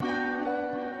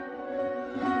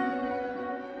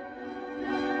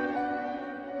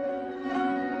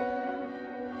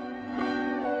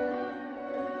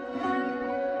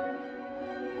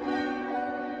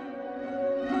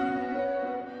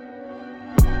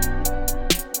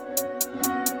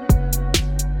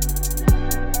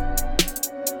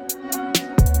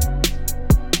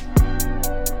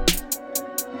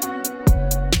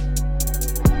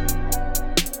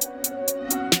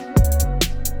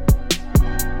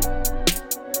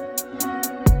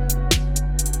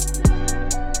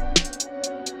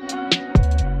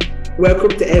Welcome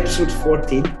to episode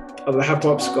 14 of the Hip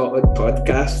Hop Scotland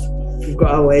podcast. We've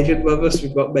got a legend with us.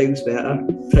 We've got Miles Better.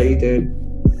 How you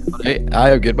doing? Hey,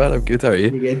 I'm good, man. I'm good. How are you?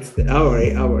 You good?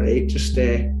 I'm alright. Just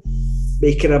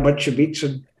making a bunch of beats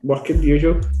and working,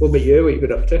 usual. What about you? What you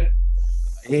been up to?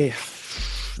 Hey,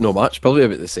 not much. Probably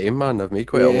about the same, man. I've made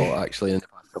quite a lot actually in the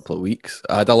past couple of weeks.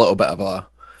 I had a little bit of a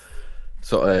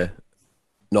sort of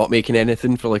not making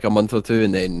anything for like a month or two,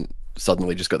 and then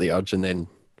suddenly just got the urge, and then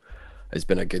it's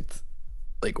been a good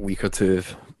like week or two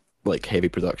of like heavy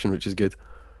production, which is good.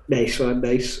 Nice one,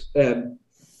 nice. If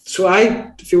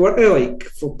you want to, like,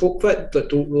 for folk that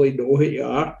don't really know who you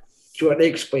are, do you want to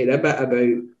explain a bit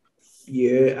about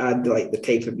you and like the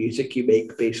type of music you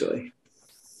make, basically?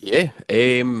 Yeah.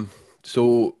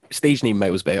 So stage name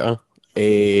Miles Better.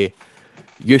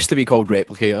 Used to be called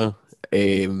Replicator.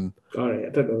 All right, I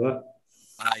didn't know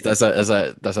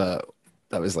that.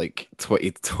 That was like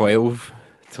 2012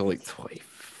 to like 2015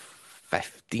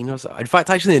 or so. In fact,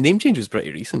 actually, the name change was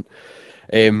pretty recent.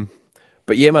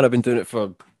 But yeah, man, I've been doing it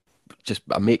for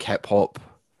I make hip hop.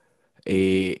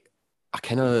 I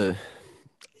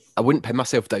wouldn't pin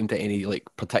myself down to any like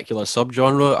particular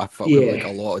subgenre. I fuck with like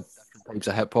a lot of different types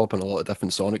of hip hop and a lot of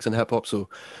different sonics in hip hop. So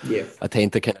yeah, I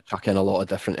tend to kind of chuck in a lot of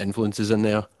different influences in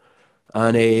there.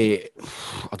 And I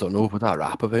don't know what I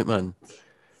rap about, man.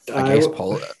 I guess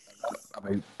about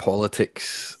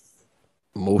politics,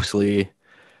 mostly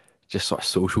just sort of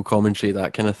social commentary,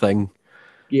 that kind of thing.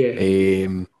 Yeah.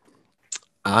 And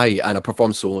I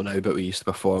perform solo now, but we used to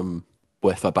perform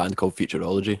with a band called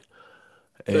Futurology.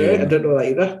 I didn't know that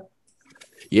either.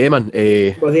 Yeah, man. Are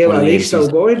they still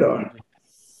going, or?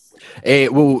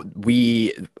 Well,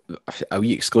 are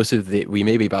we exclusive? We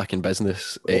may be back in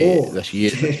business this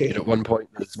year. At one point,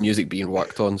 there's music being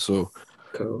worked on, so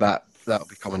cool. that'll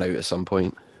be coming out at some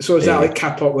point. So is that like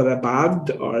Hip Hop with a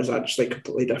band, or is that just like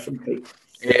completely different? Like,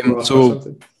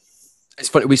 so it's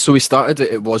funny. We started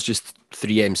it. It was just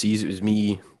 3 MCs. It was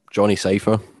me, Johnny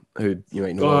Cypher, who you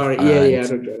might know. I know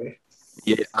Johnny.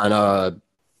 Yeah, and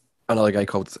another guy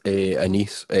called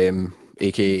Anis,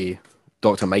 aka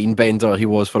Dr. Mindbender. He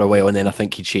was for a while, and then I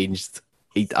think he changed.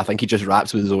 I think he just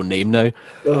raps with his own name now,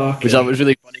 which was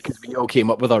really funny because we all came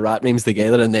up with our rap names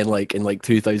together, and then like in like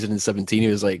 2017, he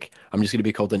was like, "I'm just going to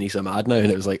be called Anis Ahmad now,"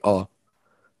 and it was like,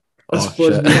 I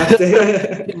suppose shit. We have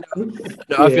to.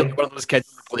 I feel like one of those kids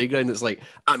on the playground that's like,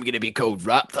 "I'm going to be called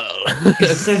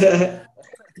Raptor."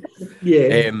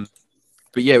 Yeah.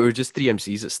 But yeah, we were just 3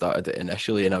 MCs that started it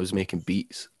initially, and I was making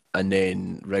beats, and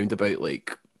then round about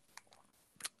like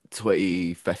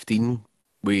 2015,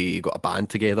 we got a band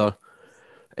together.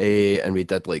 And we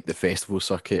did like the festival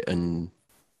circuit and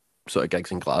sort of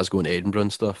gigs in Glasgow and Edinburgh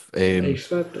and stuff. Nice.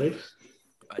 And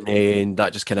then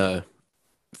that just kind of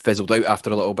fizzled out after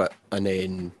a little bit, and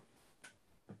then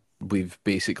we've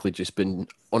basically just been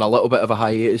on a little bit of a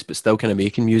hiatus, but still kind of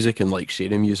making music and like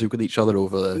sharing music with each other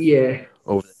over the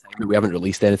time. We haven't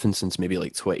released anything since maybe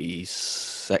like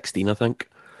 2016, I think.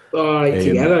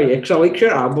 Together, yeah. Because I liked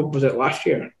your album. Was it last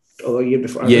year or the year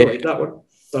before? I really liked that one.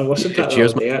 I listened to it the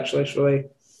other day, actually.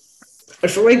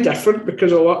 It's really different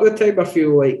because a lot of the time I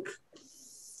feel like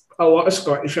a lot of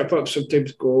Scottish hip hop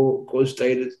sometimes goes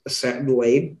down a certain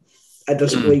lane and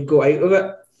doesn't really go out of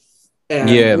it.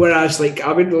 Whereas like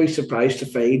I've been really surprised to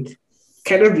find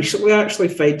kind of recently actually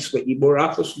find some emo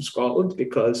rappers from Scotland,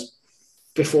 because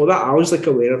before that I was like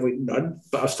aware of like none,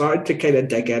 but I started to kind of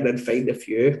dig in and find a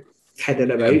few hidden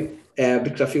about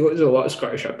because I feel like there's a lot of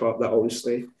Scottish hip hop that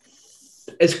obviously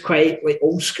is quite like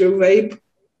old school vibe.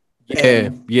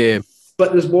 Yeah.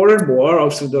 But there's more and more,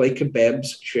 obviously, the like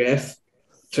Bems, Chef,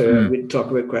 we talk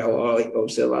about quite a lot, like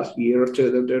obviously the last year or two,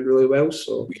 they're doing really well.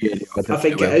 So I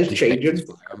think it is changing.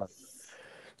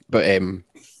 But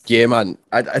yeah, man,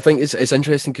 I think it's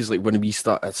interesting because like when we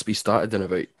started in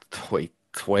about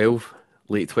 2012,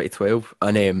 late 2012,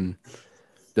 and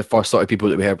the first sort of people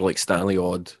that we heard were like Stanley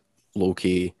Odd,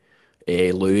 Loki,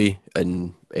 Louis,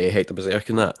 and Hector Berserk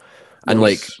and that. And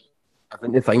like, I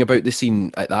think the thing about the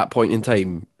scene at that point in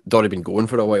time, they'd already been going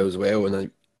for a while as well, and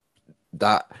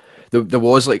there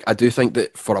was like, I do think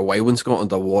that for a while in Scotland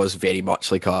there was very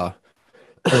much like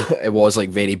it was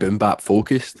like very boom bap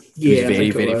focused. It was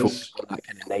very focused on that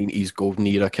kind of 90s golden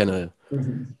era kind of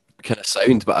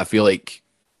sound. But I feel like,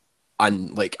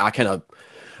 and like I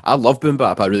love boom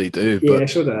bap, I really do. But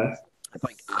so that I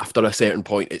think after a certain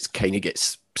point, it's kind of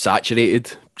gets saturated.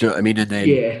 Do you know what I mean? And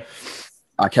then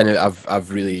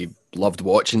I've really loved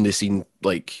watching the scene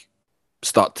like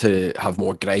start to have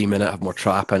more grime in it, have more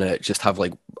trap in it, just have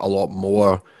like a lot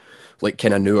more like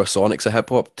kind of newer sonics of hip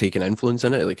hop taking influence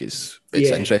in it. Like it's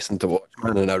interesting to watch,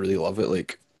 man, and I really love it.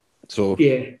 Like So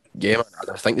yeah, man,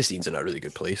 I think the scene's in a really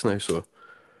good place now. So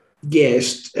yeah,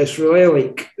 it's really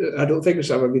like I don't think it's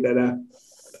ever been in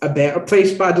a better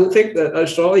place, but I don't think that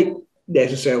it's not like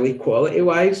necessarily quality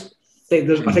wise. I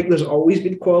think there's always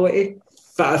been quality,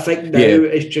 but I think now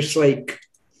it's just like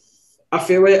I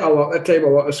feel like a lot of the time a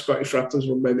lot of Scottish rappers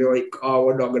were maybe like, oh,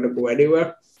 we're not going to go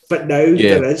anywhere, but now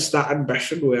there is that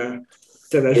ambition where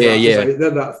there is rappers out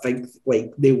there that think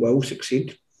like they will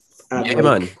succeed, and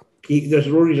man. There's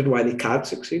no reason why they can't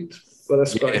succeed with a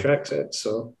Scottish accent.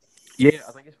 So yeah,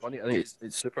 I think it's funny. I think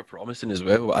it's super promising as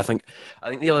well. But I think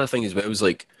the other thing as well is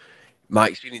like my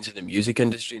experience in the music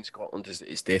industry in Scotland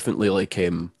is definitely like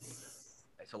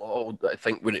it's a lot of, I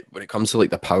think when it comes to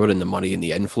like the power and the money and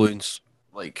the influence,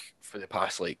 like for the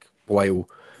past like while,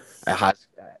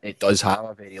 it does have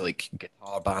a very like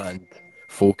guitar band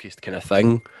focused kind of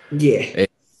thing. Yeah.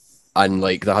 And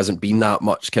like there hasn't been that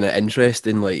much kind of interest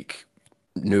in like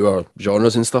newer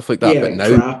genres and stuff like that. Yeah, but like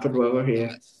now trap and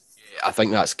whatever, I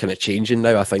think that's kind of changing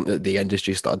now. I think that the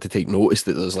industry started to take notice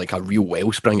that there's like a real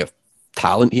wellspring of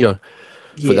talent here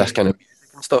for this kind of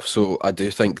music and stuff. So I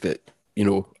do think that, you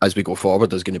know, as we go forward,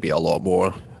 there's going to be a lot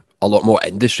more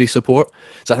industry support.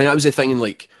 So I think that was the thing in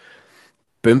like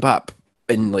boom bap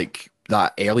in like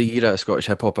that early era of Scottish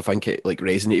hip hop. I think it like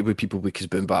resonated with people because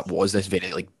boom bap was this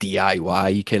very like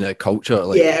DIY kind of culture.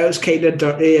 Like, yeah, it was kind of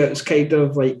dirty. It was kind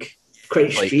of like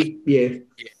quite street. Yeah.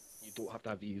 You don't have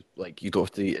to be like, you don't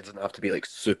have to. It doesn't have to be like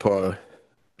super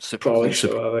polished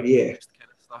or whatever. Yeah. Kind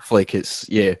of stuff. Like it's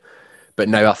But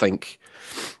now I think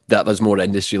that there's more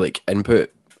industry like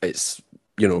input. It's,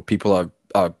 you know, people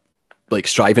are like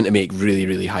striving to make really,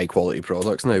 really high quality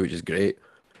products now, which is great.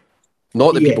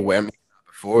 Not that people weren't making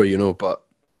that before, you know, but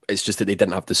it's just that they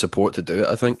didn't have the support to do it,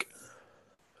 I think.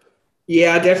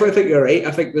 Yeah, I definitely think you're right.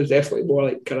 I think there's definitely more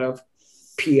like kind of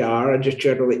PR and just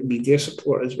general like media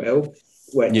support as well,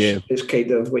 which is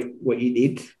kind of what you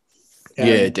need.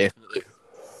 Yeah, definitely.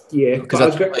 Yeah,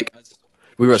 because like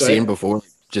we were saying before, like,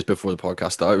 just before the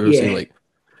podcast started, we were saying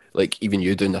like even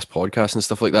you doing this podcast and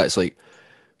stuff like that. It's like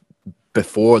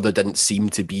before there didn't seem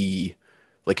to be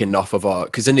like enough of a,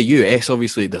 because in the US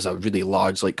obviously there's a really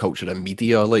large like culture and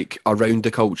media like around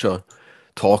the culture,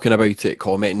 talking about it,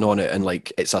 commenting on it, and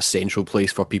like it's a central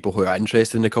place for people who are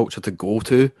interested in the culture to go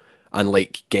to and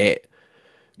like get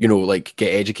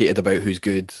educated about who's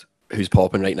good, who's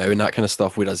popping right now and that kind of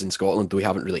stuff. Whereas in Scotland we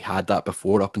haven't really had that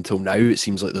before. Up until now it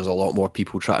seems like there's a lot more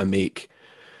people trying to make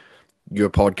your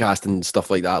podcast and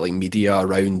stuff like that, like media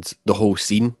around the whole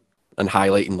scene and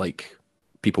highlighting like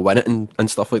people in it and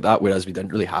stuff like that, whereas we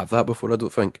didn't really have that before, I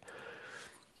don't think.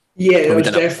 Yeah, it was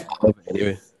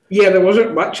anyway. Yeah, there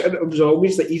wasn't much, and it was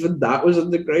always like even that was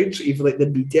underground, so even like the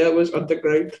media was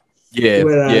underground. Yeah.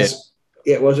 Whereas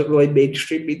it wasn't really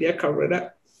mainstream media covering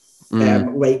it.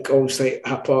 Like obviously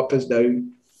hip hop is now,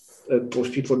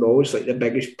 most people know, it's like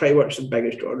pretty much the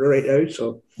biggest genre right now.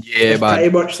 So it's pretty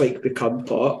much like become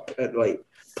pop, and like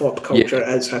pop culture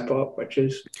is hip hop, which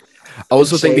is. I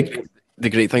also think the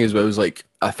great thing as well is like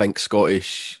I think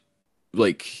Scottish,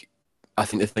 like I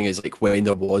think the thing is like when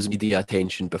there was media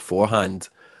attention beforehand,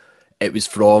 it was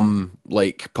from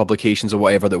like publications or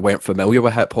whatever that weren't familiar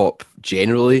with hip hop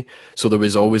generally. So there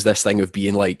was always this thing of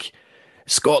being like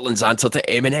Scotland's answer to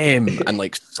Eminem, and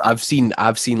like I've seen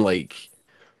like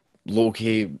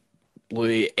Loki,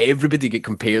 everybody get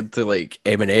compared to like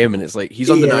Eminem, and it's like he's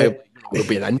undeniably will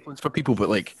be an influence for people, but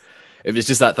like it was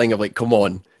just that thing of like, come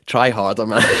on, try harder,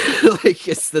 man. Like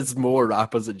there's more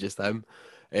rappers than just him.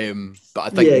 But I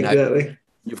think now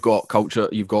you've got culture,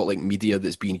 you've got like media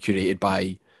that's being curated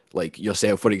by like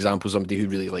yourself, for example, somebody who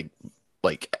really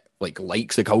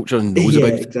likes the culture and knows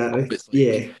about it.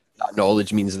 Exactly. That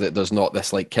knowledge means that there's not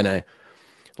this like kind of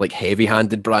like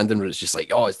heavy-handed branding where it's just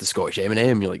like, oh, it's the Scottish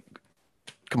Eminem. You're like,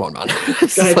 come on, man.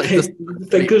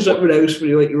 Think of something else when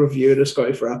you like reviewing a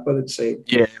Scottish rapper and saying,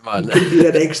 yeah, man, could be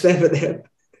the next step of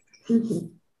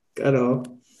them. I know.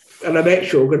 And I bet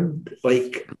Shogun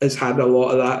like has had a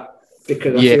lot of that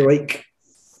because I feel like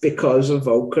because of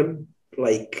Vulcan,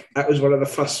 like that was one of the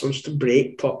first ones to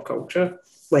break pop culture.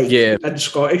 Like in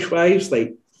Scottish wise,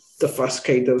 like the first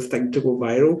kind of thing to go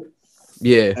viral.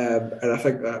 Yeah. And I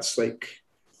think that's like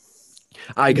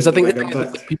because I think the thing is,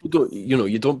 like, people don't,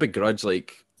 you don't begrudge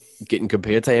like getting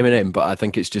compared to Eminem, but I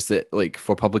think it's just that like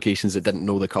for publications that didn't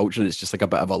know the culture, it's just like a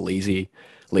bit of a lazy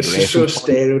like it's just so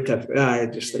stereotypical. I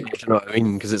just think, you know what I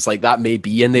mean? Because it's like that may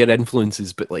be in their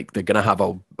influences, but like they're gonna have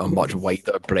a much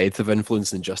wider breadth of influence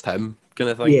than just him,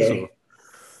 kind of thing. Yeah,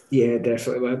 yeah,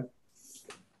 definitely, man.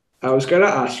 I was gonna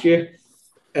ask you,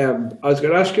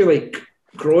 like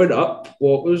growing up,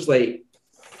 what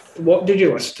did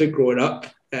you listen to growing up,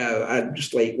 and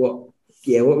just like what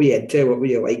yeah, what were you into? What were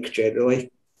you like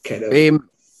generally? Kind of.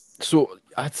 So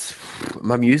that's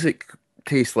my music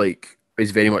taste. Like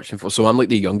is very much influenced. So I'm like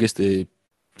the youngest of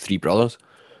three brothers,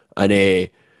 and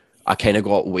I kind of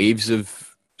got waves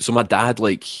of. So my dad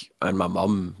like and my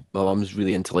mum's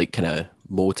really into like kind of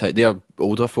Motown. They're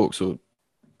older folks, so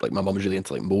like my mum was really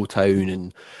into like Motown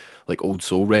and like old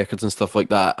soul records and stuff like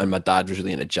that, and my dad was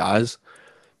really into jazz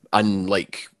and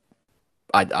like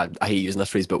I hate using this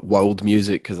phrase, but world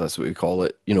music because that's what we call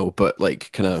it, you know. But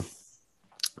like kind of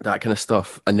that kind of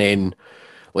stuff, and then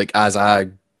like as I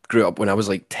grew up when I was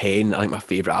like 10, I think my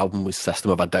favorite album was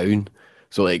System of a Down.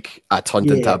 So like I turned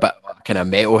into a Yeah. bit of a kind of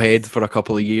metalhead for a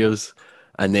couple of years,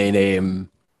 and then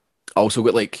I also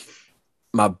got like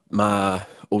my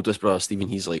oldest brother Stephen.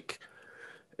 He's like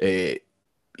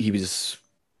he was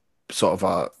sort of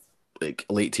a like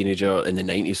late teenager in the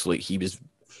 90s. So like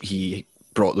he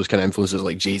brought those kind of influences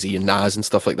like Jay-Z and Nas and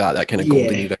stuff like that, that kind of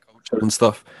golden Yeah. era culture and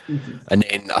stuff. Mm-hmm. And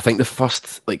then I think the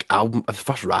first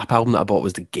rap album that I bought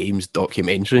was the Games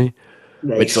documentary,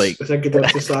 which Nice. like I think I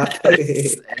noticed that.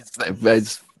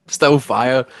 it's still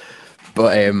fire.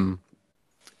 But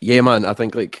yeah, man, I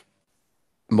think like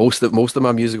most of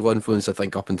my musical influence, I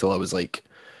think up until I was like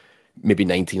maybe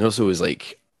 19 or so, was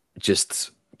like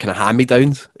just kind of hand me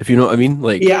downs, if you know what I mean.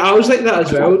 Like Yeah, I was like that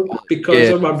as well because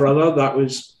yeah, of my brother.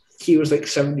 He was like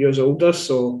 7 years older,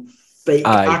 so like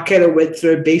I I kind of went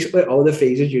through basically all the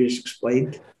phases you just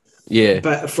explained, yeah,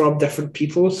 but from different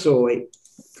people. So like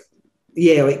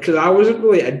yeah, like because I wasn't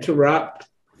really into rap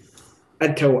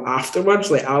until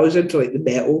afterwards. Like I was into like the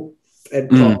metal and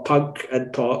pop punk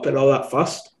and pop and all that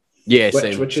first, yeah, which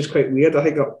same. which is quite weird. I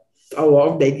think a lot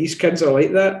of 90s kids are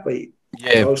like that. Like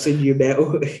Yeah, obviously new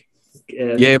metal.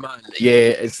 yeah, man. Yeah,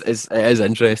 it is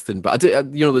interesting, but you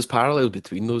know, there's parallels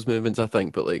between those movements, I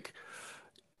think. But like,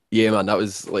 yeah, man, that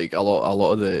was like a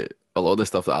lot of the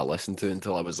stuff that I listened to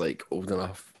until I was like old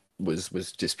enough was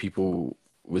just people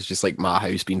was just like my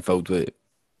house being filled with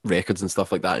records and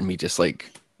stuff like that, and me just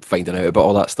like finding out about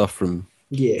all that stuff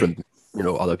Yeah. from you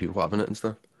know other people having it and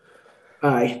stuff.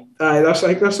 Aye. I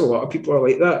think that's a lot of people are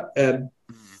like that.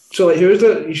 So like, who was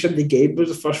the? You said the Game was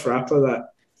the first rapper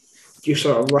that you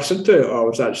sort of listened to, or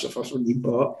was that just the first one you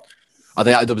bought? I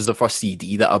think that was the first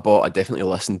CD that I bought. I definitely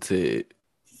listened to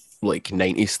like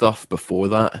 90s stuff before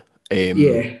that.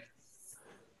 Yeah.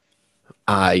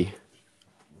 Aye.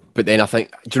 But then I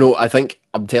think, do you know, I think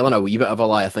I'm telling a wee bit of a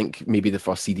lie. I think maybe the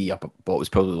first CD I bought was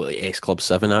probably like S Club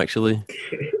 7 actually,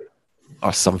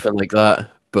 or something like that.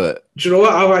 But Do you know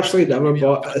what? I've actually never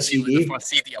bought a the CD. first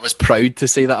CD I was proud to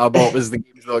say that I bought was the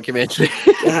Games documentary.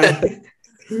 I,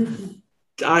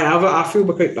 I feel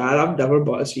quite bad. I've never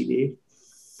bought a CD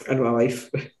in my life.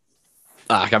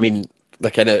 I mean,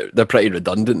 they're pretty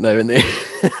redundant now, and they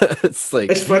it's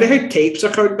like It's funny how tapes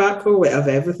are coming back though, like of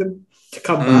everything to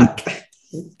come back.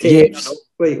 yeah, Tapes,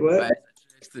 like what?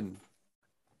 interesting.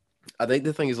 I think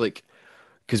the thing is like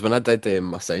because when I did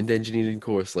my sound engineering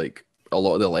course, like a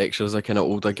lot of the lecturers are kind of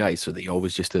older guys, so they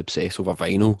always just obsess over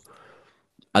vinyl.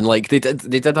 And like they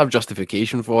did have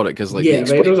justification for it because like they Yeah,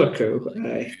 explained vinyls are cool.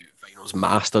 Aye. vinyl's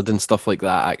mastered and stuff like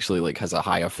that actually like has a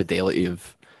higher fidelity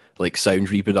of like sound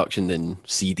reproduction than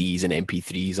CDs and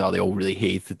MP3s are. They all really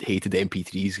hated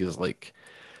MP3s because like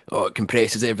oh it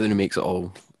compresses everything and makes it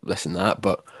all this and that.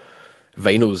 But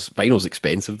vinyl's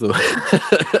expensive though.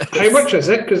 How much is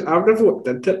it? Because I've never looked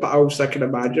into it, but I can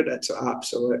imagine it's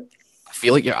absolute. I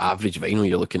feel like your average vinyl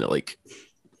you're looking at like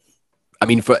I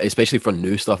mean for especially for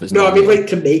new stuff it's No, I not mean like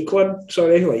to make one.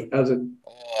 Sorry, like as in.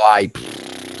 oh, I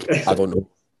don't know.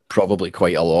 Probably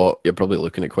quite a lot. You're probably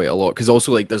looking at quite a lot because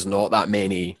also like there's not that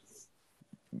many,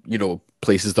 you know,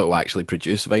 places that will actually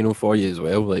produce vinyl for you as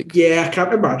well. Like Yeah, I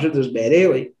can't imagine there's many.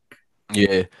 Like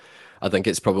yeah, I think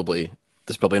there's probably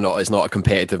not it's not a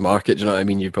competitive market. Do you know what I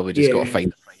mean? You've probably just got to yeah,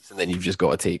 find the price and then you've just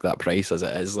got to take that price as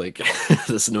it is. Like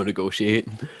there's no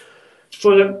negotiating.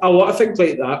 so a lot of things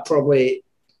like that probably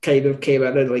kind of came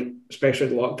in, and like especially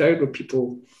in lockdown when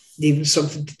people needed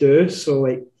something to do. So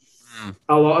like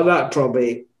a lot of that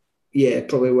probably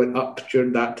went up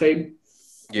during that time.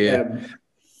 Yeah.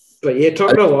 But yeah,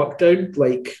 talking about lockdown,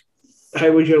 like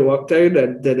how was your lockdown,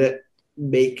 and did it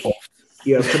make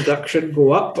your production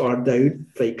go up or down?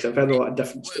 Like, I've had a lot of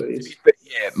different stories.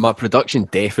 Yeah, my production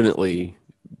definitely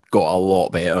got a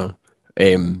lot better.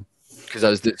 Because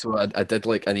I did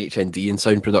like an HND in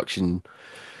sound production.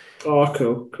 Oh,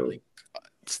 cool.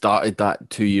 Started that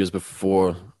 2 years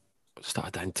before.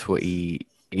 Started that in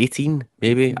 2018,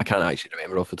 maybe. I can't actually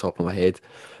remember off the top of my head.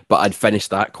 But I'd finished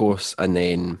that course and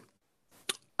then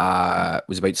I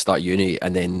was about to start uni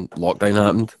and then lockdown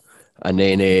happened. And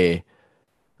then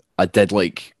I did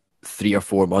like 3 or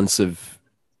 4 months of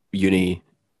uni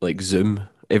like Zoom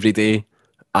every day,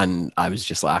 and I was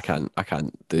just like, I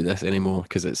can't do this anymore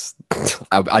because it's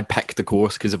I'd picked the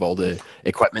course because of all the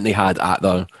equipment they had at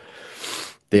their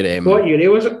What uni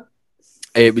was it?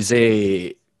 It was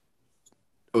I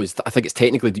think it's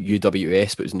technically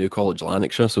UWS, but it was New College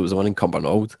Lanarkshire, so it was the one in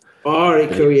Cumbernauld. Oh,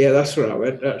 right, cool. Yeah, that's where I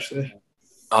went actually.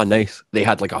 Oh, nice. They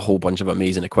had like a whole bunch of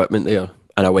amazing equipment there,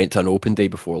 and I went to an open day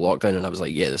before lockdown, and I was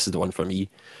like, yeah, this is the one for me.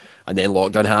 And then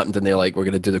lockdown happened, and they're like, we're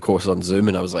going to do the courses on Zoom,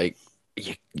 and I was like,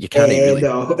 you can't really.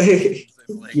 No.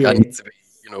 Like, yeah. I need to be,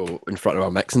 in front of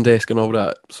a mixing desk and all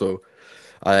that. So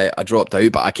I dropped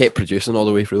out, but I kept producing all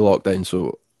the way through lockdown.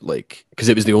 So like, because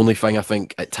it was the only thing I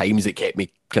think at times that kept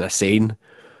me kind of sane.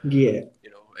 Yeah.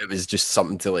 It was just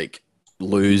something to like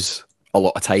lose a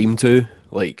lot of time to,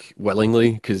 like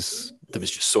willingly, because there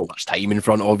was just so much time in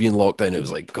front of you in lockdown. It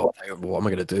was like, God, what am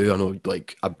I going to do? I know,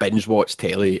 like, I binge watched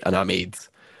telly and I made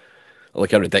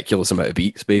like a ridiculous amount of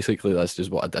beats, basically. That's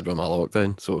just what I did with my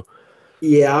lockdown. So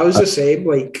yeah, I was the same,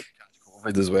 like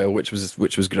COVID as well, which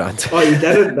was grand. Oh, you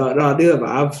didn't? No, neither have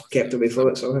I. I've kept away from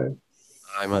it somehow.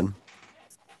 Aye, man.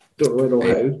 Don't really know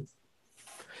how.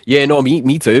 Yeah, no,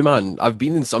 me too, man. I've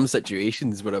been in some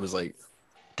situations where I was like,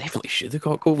 definitely should have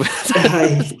got COVID.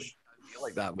 I feel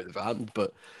like that would have happened,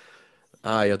 but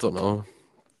I don't know.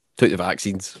 Took the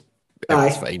vaccines.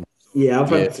 It's fine. Yeah, I've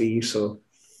had 3, so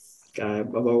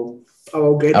I'm all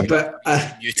good. But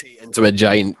mutate into a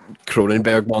giant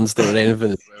Cronenberg monster or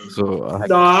anything as well. So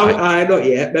I not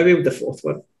yet. Maybe with the 4th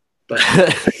one. But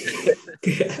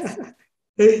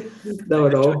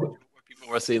no. People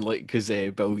were saying like because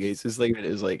Bill Gates is like it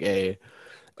was like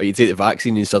or you take the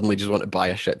vaccine and you suddenly just want to buy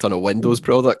a shit ton of Windows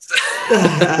products.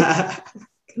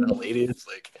 Hilarious,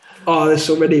 like. Oh, there's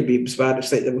so many memes, man.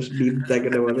 It's like the most meme thing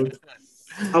in the world.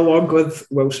 Along with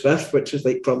Will Smith, which is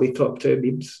like probably top 2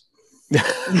 memes.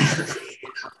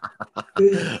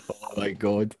 Oh my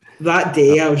God. That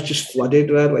day I was just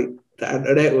flooded, man. Like the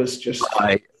internet was just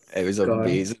it was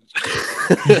amazing.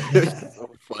 It was so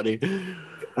funny.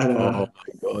 Oh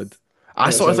my God. I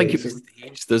sort of think it was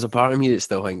staged. There's a part of me that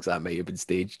still thinks that might have been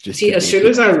staged. See, as soon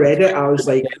as I read it, I was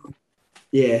like,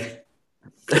 yeah.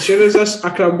 As soon as I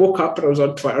kind of woke up and I was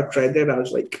on Twitter trending, I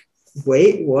was like,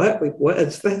 wait, what? Like, what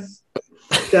is this?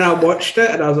 Then I watched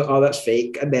it and I was like, oh, that's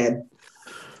fake. And then,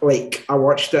 like, I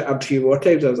watched it a few more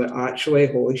times. I was like, actually,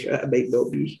 holy shit, it might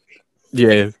not be.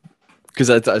 Yeah. Because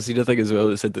I seen a thing as well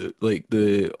that said that, like,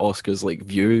 the Oscars, like,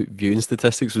 viewing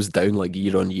statistics was down, like,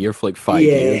 year on year for, like, 5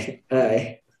 years.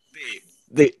 Yeah,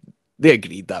 They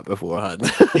agreed that beforehand.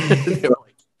 They were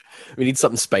like, we need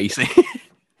something spicy.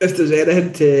 If there's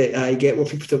anything to get more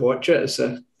people to watch it, it's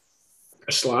a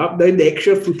slap. Now next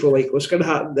year, people are like, what's going to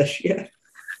happen this year?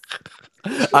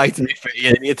 To be fair,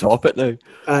 you need to top it now.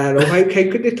 I know. How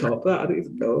could they top that? I don't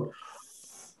even know.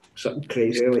 Something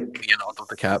crazy like Leonardo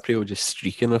DiCaprio just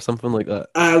streaking or something like that.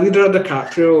 Leonardo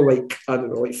DiCaprio, like, I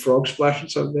don't know, like frog splash or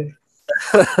something.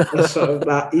 Or something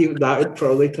that, even that would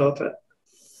probably top it.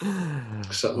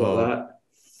 Something like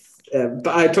that.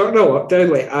 But I talked about lockdown,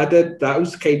 like I did, that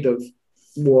was kind of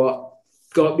what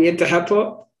got me into hip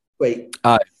hop. Like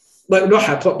not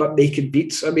hip hop, but making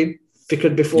beats. I mean,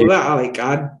 because before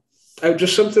that, I was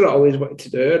just something I always wanted to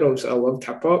do, and I loved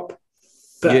hip hop.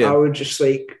 But I would just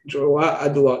like, do you know what? I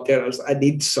do lockdown. I was like, I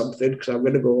need something because I'm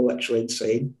going to go literally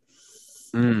insane.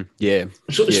 Yeah.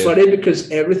 So it's funny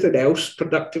because everything else,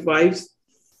 productive wise,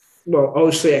 well,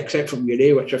 obviously except from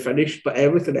uni, which I finished, but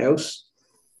everything else,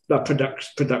 that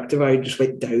productive, I just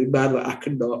went down, man. Like I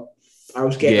could not. I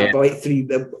was getting up by like 3 in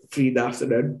the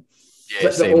afternoon. Yeah,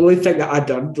 but the only thing that I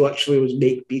done literally was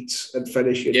make beats and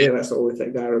finish uni. That's the only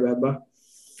thing I remember.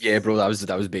 Yeah, bro, that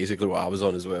was basically what I was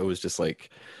on as well. It was just like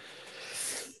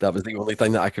that was the only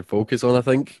thing that I could focus on, I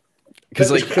think.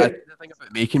 Because like the thing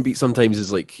about making beats sometimes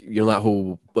is like that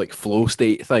whole like flow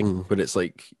state thing where it's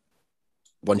like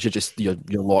once you're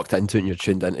locked into it and you're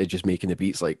tuned into just making the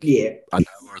beats, like an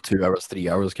hour, 2 hours, 3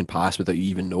 hours can pass without you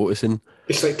even noticing.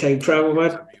 It's like time travel,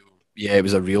 man. Yeah, it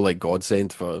was a real like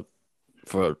godsend for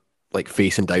like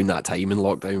facing down that time in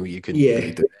lockdown where you could really do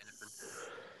anything.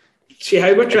 See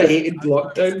how much I hated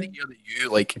lockdown.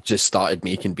 You like just started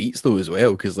making beats though as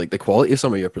well, because like the quality of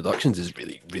some of your productions is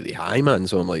really, really high, man.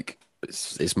 So I'm like,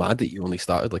 it's mad that you only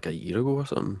started like a year ago or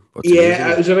something.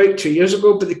 It was about 2 years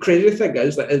ago. But the crazy thing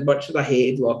is that as much as I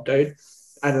hated lockdown,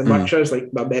 and as much as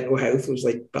like my mental health was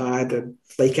like bad and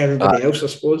like everybody else, I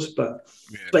suppose, but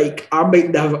like I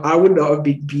would not have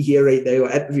be here right now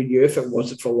interviewing you if it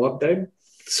wasn't for lockdown.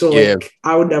 So like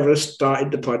I would never have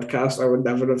started the podcast. I would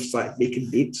never have started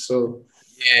making beats. So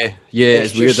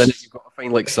it's weird. Then you've got to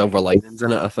find like silver linings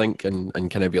in it, I think, and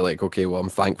kind of be like, okay, well, I'm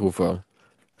thankful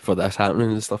for this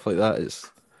happening and stuff like that.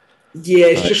 Yeah,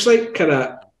 it's just like kind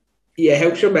of, yeah, it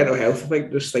helps your mental health, I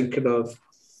think, just thinking of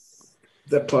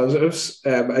the positives.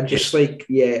 And just like,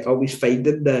 yeah, always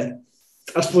finding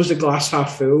I suppose the glass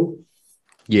half full.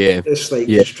 Yeah. It's like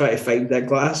just try to find that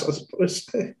glass, I suppose.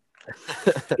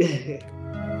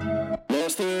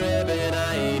 Lost the ribbon,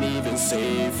 I ain't even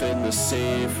safe in the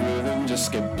safe room.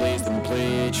 Just get blazed and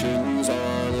play tunes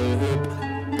on the hoop.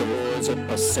 The words of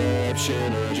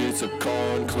perception urge you to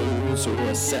conclude. So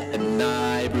I set an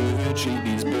eyebrow, treat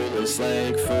these bullets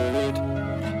like food.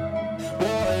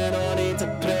 Warring on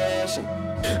depression,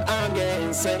 I'm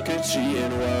getting sick of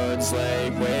treating words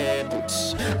like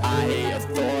weapons. I hate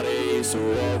authority, so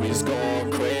always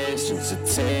got questions.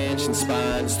 Attention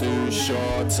spans too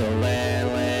short to learn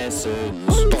lessons.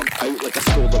 Burnt out like a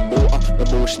stolen motor,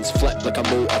 emotions flip like a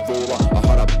Motorola. I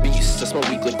heard a beast, that's my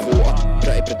weekly quota.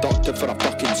 Pretty productive for a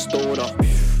fucking stoner.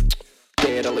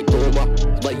 Like Roma,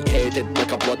 light-headed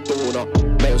like a blood donor.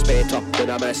 Miles better than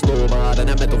a misnomer, and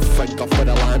a middle finger for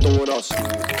the landowners.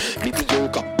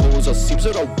 Mediocre posers, seems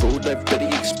they're all road live for the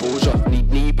exposure.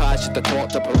 Need knee pads just to talk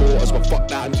to promoters. Well fuck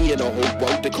that, I'm here in a whole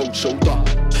world, the cold shoulder.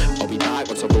 I'll be back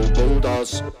once I roll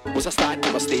boulders. Was a stack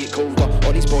to my stakeholder?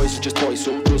 All these boys are just toy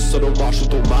soldiers, so no marshal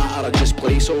don't matter, I just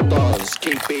placeholders.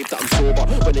 Can't babe that I'm sober,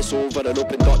 when it's over an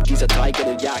open dot, he's a tiger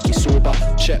and yaki sober.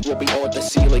 Shit will be on the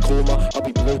sea like Homer, I'll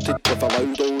be bloated with a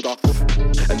loud odor.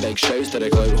 And big shouts to the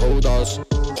clout holders.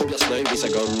 Hope your snout a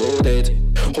gun loaded.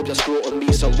 Hope your scrotum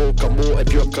me's a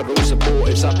locomotive. Your corrosive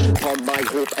motives I turn my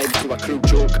hope into a crude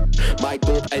joke. My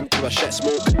dope into a shit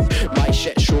smoke. My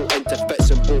shit show into fits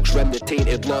and pokes. Rim the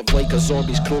tainted love like a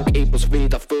zombie's croak. Abel's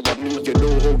Vader full of me, you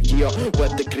know, whole year.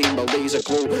 With the green, my laser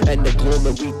glow. In the glow,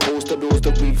 and we toast to those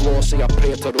that we've lost. Say a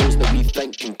prayer to those that we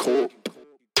think can cope.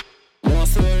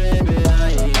 Lost the ribbon,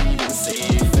 I ain't even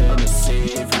safe in the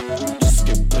safe room. Just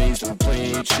get blazed and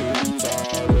play tunes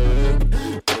all up.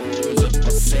 Words of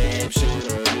perception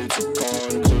urge to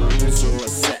conclude. So I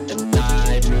set an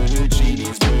eyebrow, treat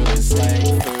these bullets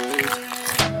like food.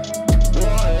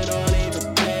 Warring on a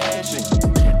depression,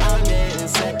 I'm getting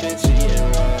sick of treating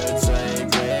words like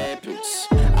weapons.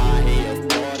 I hate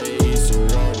authority, so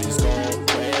always got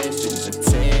questions.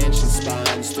 Attention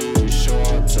spans too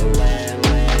short to learn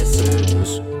lessons.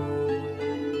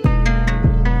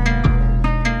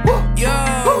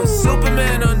 Yo,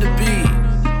 Superman on the beat.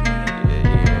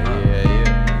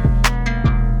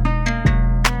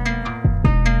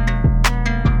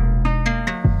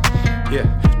 Yeah,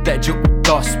 digital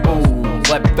dust bowl,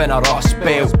 live in a rust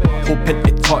spell, hoping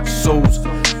to touch souls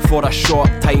for a short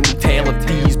time. Tell if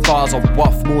these bars are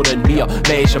worth more than mere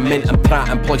measurement. I'm trying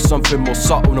to employ something more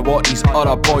subtle than what these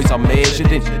other boys are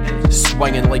measuring.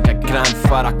 Swinging like a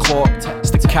grandfather clocked,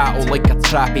 staccato like a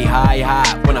trappy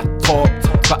hi-hat when I talked,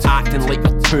 but acting like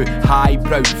a too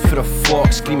highbrow for a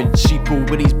flock, screaming cheapo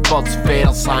with these birds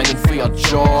feathers hanging for your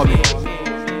jaw.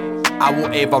 I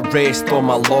won't ever rest on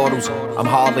my laurels. I'm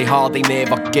hardly hardy,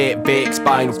 never get vexed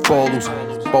by no follows.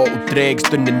 Bottle dregs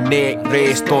down the neck,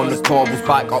 rest on the cobbles,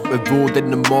 back up the road in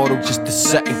the morrow just to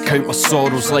sit and count my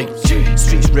sorrows. Like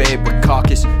streets red with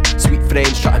carcass, sweet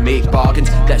friends try to make bargains.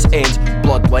 This ends,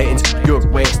 bloodlettings, you're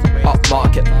west,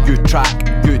 upmarket, you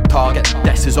track, you target.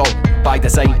 This is all by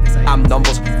design, I'm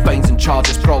numbers, fines and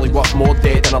charges, probably worth more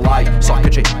dead than alive.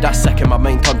 Circuitry, that's sick in my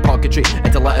mind, turned purgatory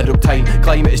into literal time.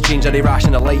 Climate is changing,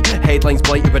 irrational light, headlines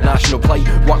blighted with national plight.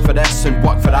 Work for this and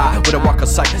work for that, where the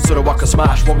workers sing, so the workers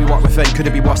smash. What we work within, could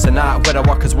it be worse than that? Where the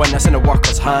workers win, this in the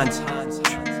workers' hands.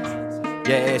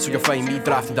 Yeah, so you'll find me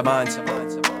drafting demands.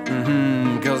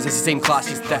 Girls, it's the same class,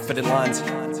 it's different lands.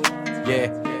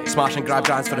 Yeah, smash and grab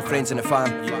grants for the friends and the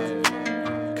fam.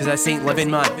 Cause this ain't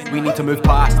living, man, we need to move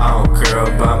past. I don't care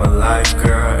about my life,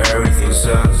 girl, everything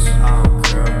sucks. I don't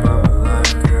care about my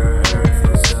life, girl,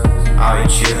 everything sucks. I be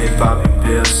chillin', poppin'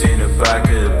 pills in the back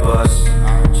of the bus. I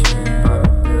be chillin',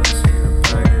 poppin' pills in the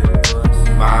back of the bus.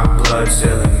 My blood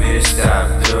telling me to stop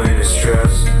doing the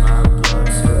stress. My blood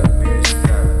telling me to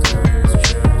stop doing the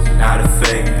stress. Now the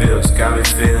fake pills got me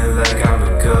feeling like I'm a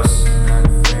cuss.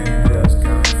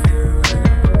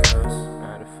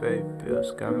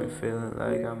 Got me feeling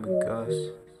like I'm a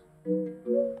ghost.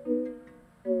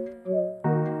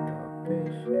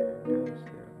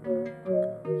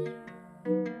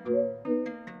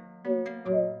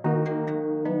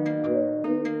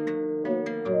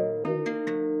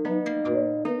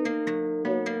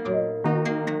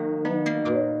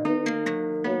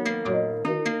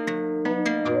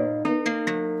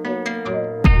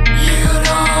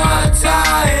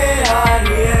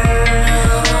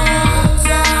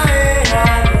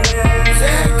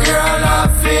 Girl, I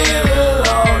feel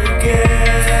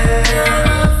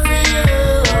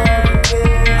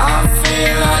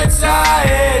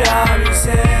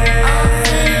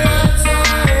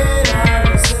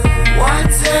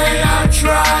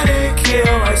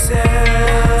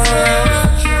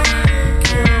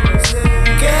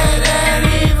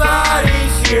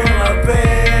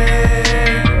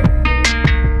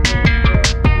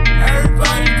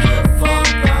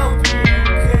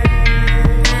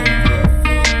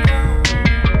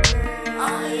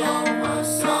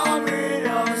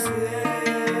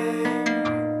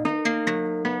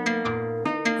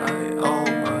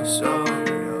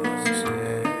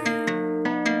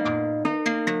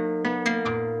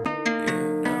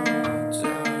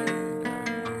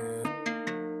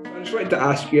to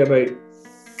ask you about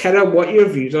kind of what your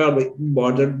views are like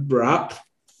modern rap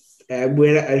and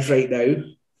where it is right now.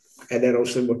 And then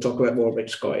also we'll talk a bit more about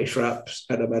Scottish raps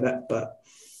in a minute. But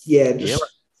yeah,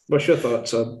 what's your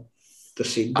thoughts on the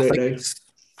scene right now?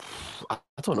 I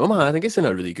don't know, man. I think it's in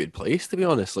a really good place, to be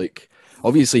honest. Like,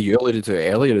 obviously, you alluded to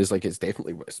it earlier. Is like it's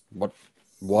definitely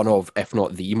one of, if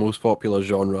not the most popular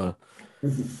genre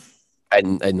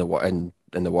in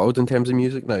the world in terms of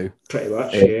music now. Pretty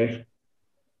much, yeah.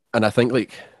 And I think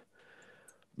like,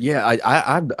 yeah,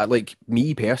 I like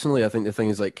me personally. I think the thing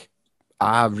is like,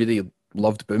 I really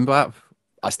loved boom bap.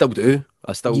 I still do.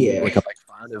 I still like a big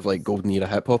fan of like golden era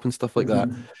hip hop and stuff like that.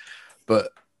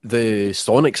 But the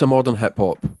Sonics of modern hip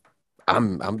hop,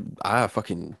 I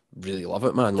fucking really love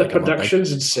it, man. The Like,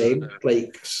 production's insane,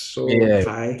 like so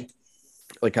high.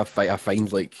 Like I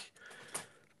find like,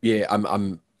 yeah,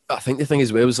 I think the thing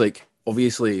as well is like,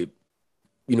 obviously,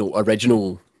 you know,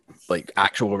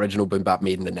 actual original boom bap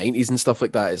made in the 90s and stuff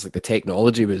like that is like the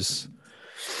technology was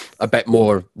a bit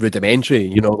more rudimentary,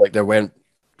 you know, like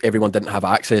everyone didn't have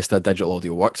access to a digital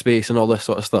audio workspace and all this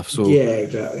sort of stuff. So yeah,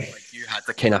 exactly. Like, you had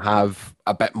to kind of have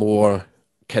a bit more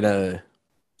kind of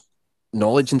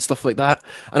knowledge and stuff like that.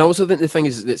 And I also think the thing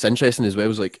is that's interesting as well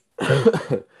is like,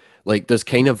 like there's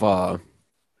kind of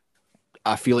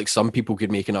I feel like some people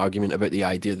could make an argument about the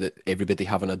idea that everybody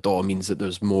having a DAW means that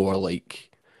there's more like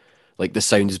the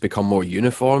sound has become more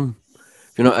uniform.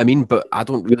 You know what I mean? But I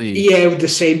don't really. Yeah, with the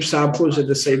same samples and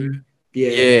the same.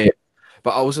 Yeah.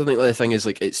 But I also think the thing is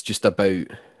like it's just about,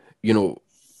 you know,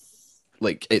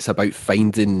 like it's about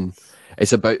finding.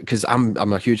 It's about because I'm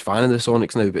a huge fan of the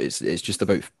Sonics now, but it's just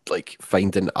about like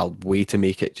finding a way to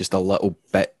make it just a little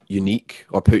bit unique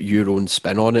or put your own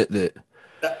spin on it. That.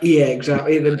 Yeah,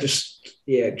 exactly. Then just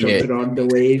jumping on the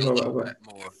wave or whatever.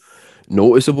 More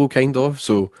noticeable, kind of.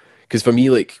 So, because for me,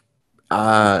 like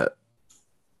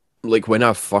when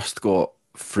I first got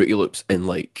Fruity Loops in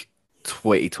like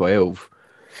 2012,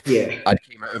 I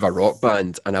came out of a rock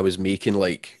band and I was making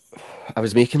like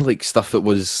stuff that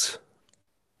was.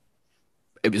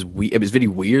 It was very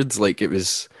weird. Like it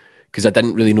was because I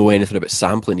didn't really know anything about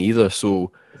sampling either.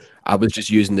 So I was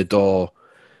just using the DAW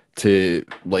to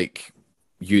like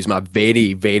use my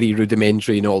very, very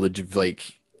rudimentary knowledge of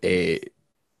like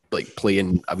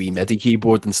playing a wee MIDI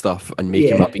keyboard and stuff and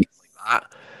making my beats like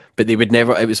that. But they would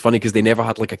never. It was funny because they never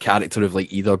had like a character of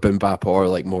like either boom bap or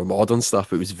like more modern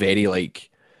stuff. It was very like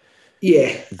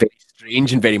very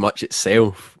strange and very much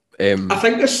itself. I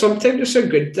think there's sometimes it's a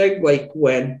good thing, like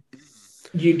when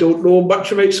you don't know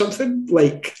much about something.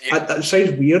 Like that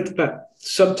sounds weird, but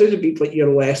sometimes it means like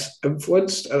you're less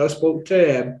influenced. And I spoke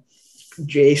to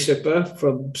Jay Super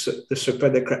from the Super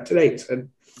and the Kryptonite, and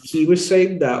he was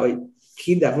saying that like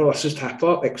he never listens to hip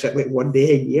hop except like one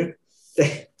day a year.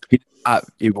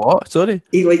 He what? Sorry?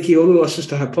 He only listens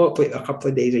to hip hop like a couple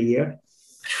of days a year.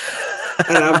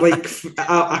 And I'm like,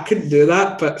 I couldn't do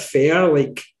that, but fair.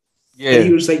 Like,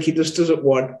 he was like, he just doesn't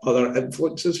want other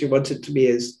influences. He wants it to be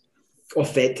as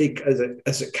authentic as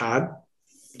it can.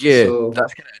 Yeah, so,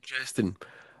 that's kind of interesting.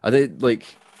 I think, like,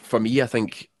 for me, I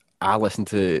think I listen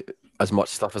to as much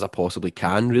stuff as I possibly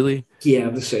can, really. Yeah,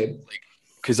 I'm the same. Like,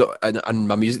 because and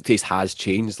my music taste has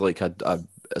changed. Like,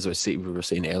 as we were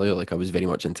saying earlier, like I was very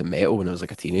much into metal when I was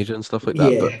like a teenager and stuff like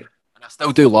that. But and I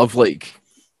still do love like,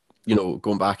 you know,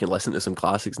 going back and listening to some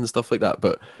classics and stuff like that.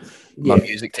 But my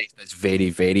music taste is very,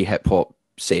 very hip hop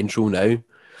central now.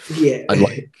 Yeah, and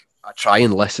like I try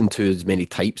and listen to as many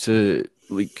types of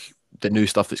like the new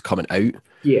stuff that's coming out.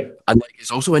 Yeah, and like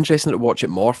it's also interesting to watch it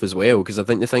morph as well because I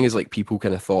think the thing is like people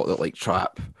kind of thought that like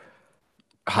trap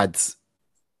had,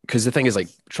 because the thing is like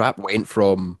trap went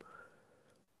from,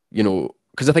 you know.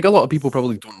 Because I think a lot of people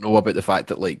probably don't know about the fact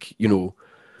that, like, you know,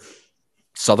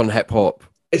 Southern hip hop.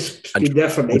 It's been there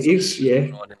for 90s,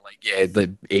 and like,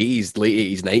 the 80s,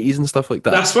 late 80s, 90s and stuff like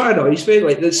that. That's what annoys me.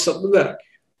 Like, there's something that.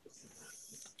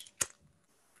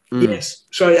 Yes.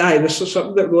 Sorry, this is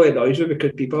something that really annoys me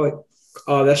because people are like,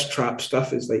 oh, this trap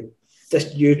stuff is like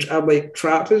this new. I'm like,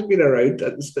 trap has been around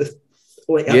at this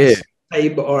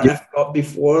time, or if not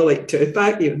before, like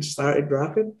Tupac even started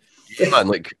rapping. Yeah, man,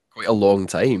 like quite a long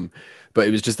time. But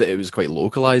it was just that it was quite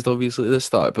localized, obviously, at the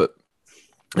start. But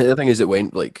the other thing is, it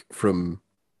went like from,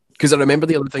 because I remember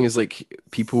the other thing is like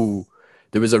people,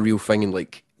 there was a real thing in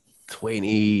like the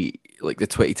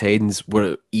 2010s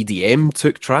where EDM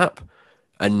took trap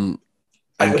and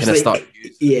kind of started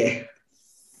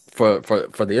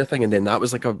for their thing, and then that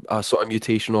was like a sort of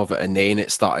mutation of it, and then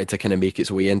it started to kind of make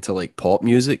its way into like pop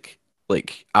music.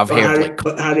 Like I've heard like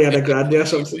Ariana Grande or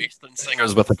something, Western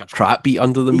singers with like a trap beat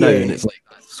under them now, and it's like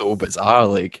that's so bizarre.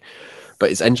 Like,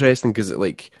 but it's interesting because it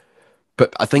like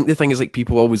But I think the thing is, like,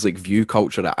 people always like view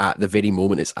culture at the very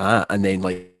moment it's at, and then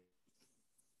like.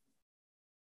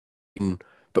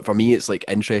 But for me, it's like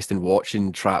interesting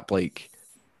watching trap like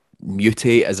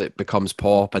mutate as it becomes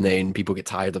pop, and then people get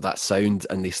tired of that sound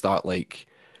and they start like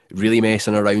really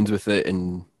messing around with it,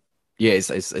 and yeah,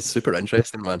 it's super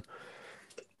interesting, man.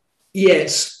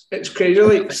 Yes, it's crazy.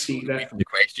 Like, see that the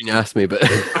question you asked me, but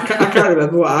I can't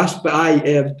remember what I asked, but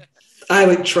I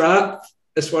like trap.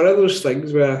 It's one of those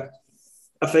things where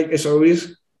I think it's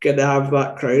always gonna have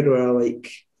that crowd where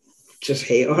like just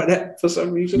hate on it for some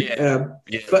reason.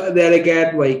 But then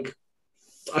again, like,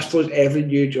 I suppose every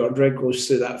new genre goes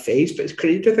through that phase, but it's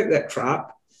crazy to think that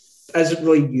trap isn't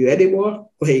really new anymore.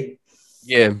 Like,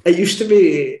 it used to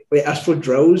be, like, I suppose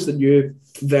drill's the new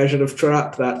version of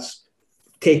trap that's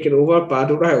taken over, but I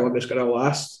don't know how long it's going to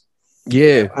last.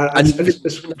 Yeah, and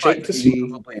it's great to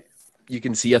see. You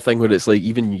can see a thing where it's like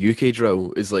even UK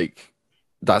drill is like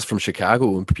that's from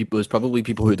Chicago, and there's probably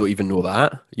people who don't even know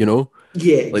that, you know.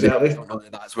 Yeah, exactly. Like, don't know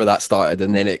that's where that started,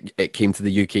 and then it came to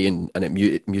the UK and it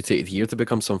mutated here to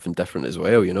become something different as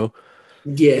well, you know.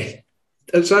 Yeah,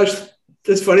 it's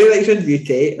funny that you said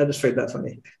mutate. I just find that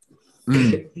funny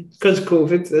because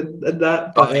COVID and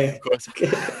that. But, of course.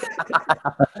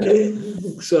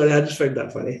 Sorry, I just find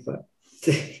that funny. But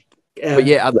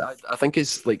yeah, I think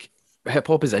it's like hip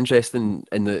hop is interesting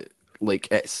in that, like,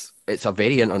 it's a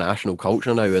very international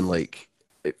culture now, and like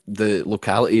the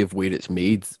locality of where it's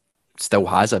made still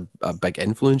has a big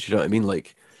influence, you know what I mean?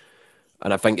 Like,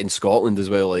 and I think in Scotland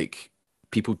as well, like,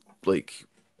 people like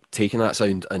taking that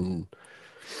sound and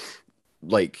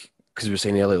like, because we were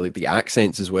saying earlier, like the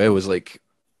accents as well, is like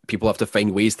people have to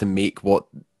find ways to make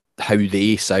how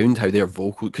they sound, how their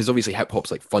vocal, because obviously hip hop's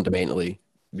like fundamentally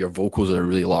your vocals are a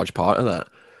really large part of that,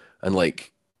 and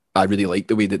like I really like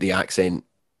the way that the accent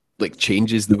like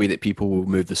changes the way that people will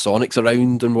move the sonics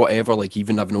around and whatever. Like,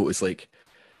 even I've noticed, like,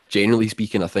 generally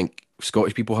speaking, I think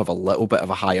Scottish people have a little bit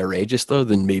of a higher register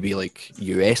than maybe like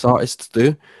US artists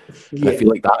do. And I feel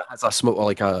like that has a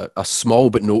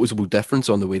small but noticeable difference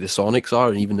on the way the sonics are,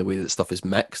 and even the way that stuff is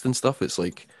mixed and stuff. It's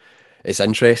like, it's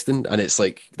interesting, and it's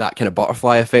like that kind of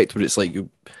butterfly effect where it's like you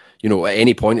know, at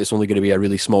any point it's only going to be a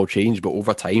really small change, but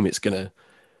over time it's gonna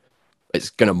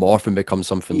morph and become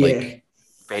something like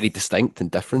very distinct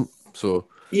and different. So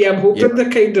I'm hoping the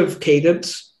kind of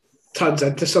cadence turns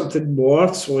into something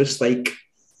more. So it's like,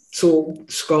 so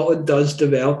Scotland does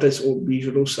develop its own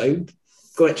regional sound,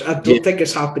 which I don't think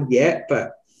it's happened yet,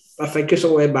 but I think it's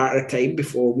only a matter of time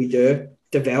before we do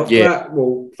develop that.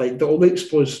 Well, like the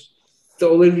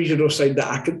only regional sound that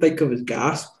I can think of is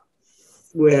Gasp,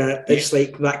 where it's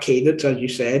like that cadence, as you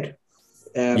said.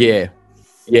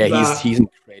 He's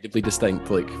incredibly distinct,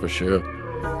 like, for sure.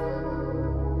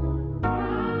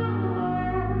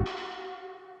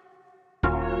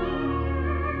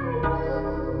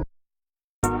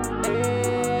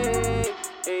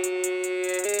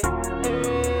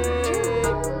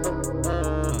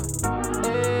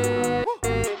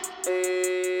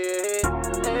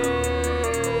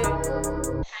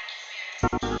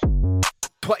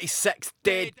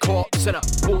 Dead cops and I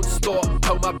won't stop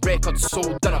till my record's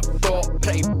sold. And I thought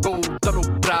pretty bold, I know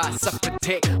brass, I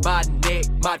protect my neck.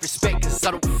 Mad respect cause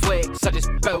I don't flex, I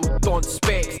just build on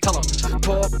specs. Tell them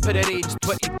top of the range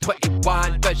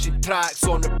 2021 vision tracks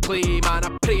on replay. Man,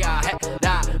 I pray I hit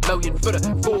that million for a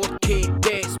 4K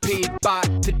debts paid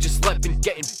back to just living,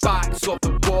 getting backs off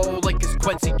the wall like it's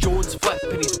Quincy Jones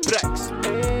flipping his bricks.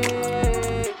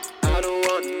 I don't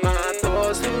want my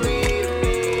thoughts to lead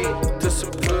me to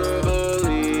some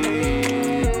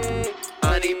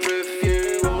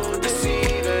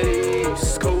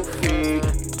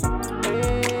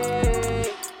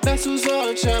vessels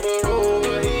on chamber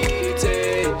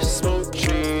overheated, smoke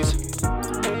trees.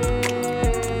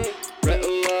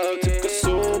 Rattle out, took a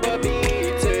sober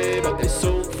beating, but they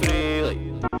so free. Like,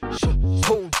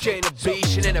 whole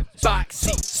generation in a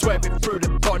backseat, swerving through the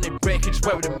burning wreckage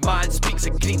where the man speaks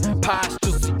of green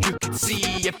pastures that you can see.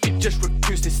 If you just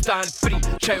refuse to stand free,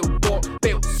 child walk,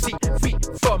 belt seat, feet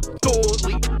from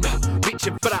Dolly.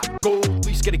 Reaching for that goal,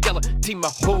 please get a guillotine my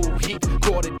whole heat,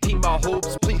 quarantine my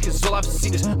hopes, please, cause all I've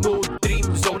seen is no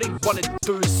dreams. All they wanna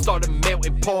do is start a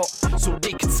melting pot, so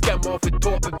they can skim off the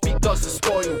top and feed us the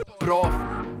spoiled broth.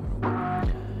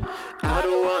 I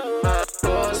don't want my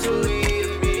thoughts to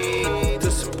lead me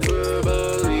to some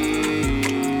purple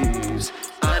leaves.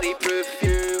 I need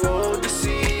perfume on the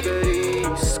sea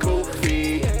breeze,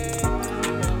 coffee.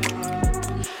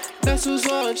 Vessels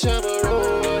on chamber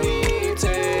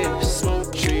overheated,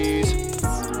 smoke trees.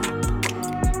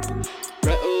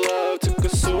 Rattle out, took a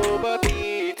sober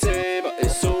beating, but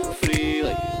it's so free.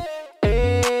 Like,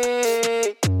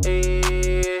 hey, hey.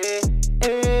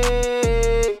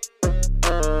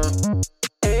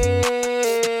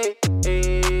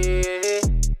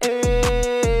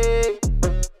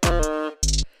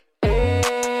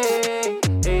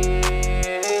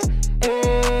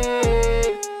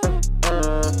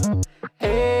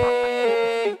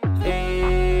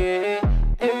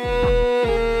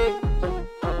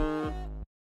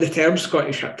 the term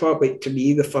Scottish hip hop, like to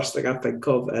me, the first thing I think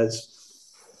of is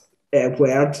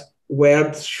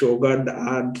Word, Shogun,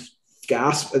 and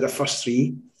Gasp are the first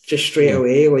three, just straight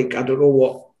away. Like, I don't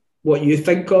know what you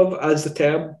think of as the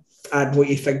term and what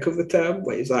you think of the term.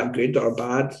 Like, is that good or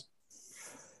bad?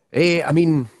 I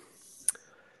mean,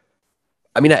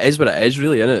 it is what it is,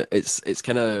 really, isn't it? It's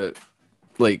kind of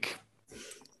like,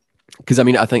 because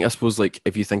I suppose like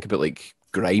if you think about like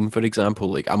grime, for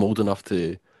example, like I'm old enough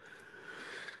to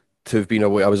have been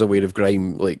aware. I was aware of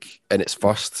grime like in its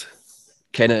first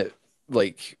kind of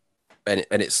like in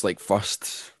its like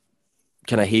first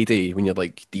kind of heyday when you're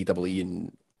like DWE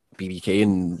and BBK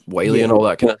and Wiley and all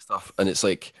that kind of stuff, and it's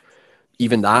like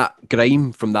even that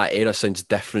grime from that era sounds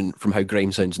different from how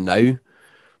grime sounds now,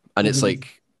 and it's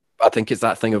like I think it's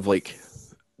that thing of like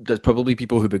there's probably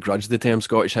people who begrudge the term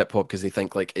Scottish hip hop because they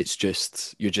think like it's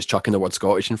just you're just chucking the word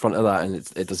Scottish in front of that, and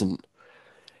it doesn't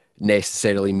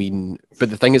necessarily mean.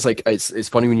 But the thing is, like, it's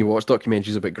funny when you watch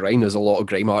documentaries about grime. There's a lot of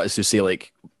grime artists who say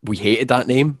like we hated that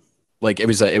name, like it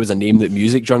was a name that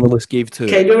music journalists gave to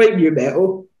kind of like new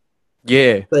metal.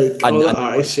 Yeah, like all the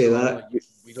artists say that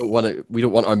we don't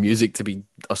want our music to be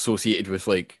associated with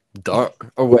like dirt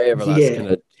or whatever. That's kind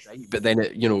of right. But then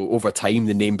it, over time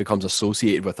the name becomes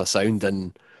associated with a sound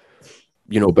and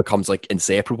becomes like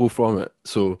inseparable from it.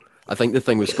 So I think the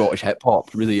thing with Scottish hip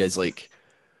hop really is like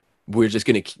we're just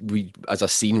gonna as a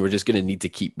scene we're just gonna need to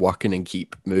keep working and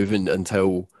keep moving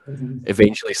until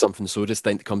eventually something so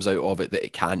distinct comes out of it that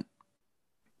it can't.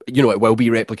 It will be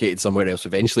replicated somewhere else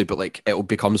eventually, but like it will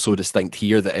become so distinct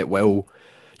here that it will,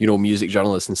 music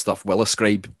journalists and stuff will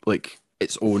ascribe like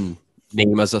its own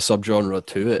name as a subgenre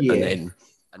to it,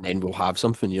 and then we'll have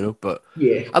something, But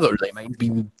I don't really mind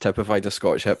being typified as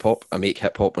Scottish hip hop. I make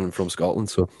hip hop and I'm from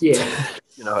Scotland, so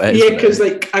because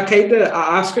like I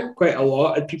ask it quite a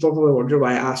lot, and people probably wonder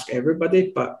why I ask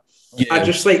everybody, but I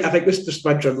just like I think this is just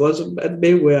my journalism in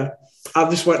me where I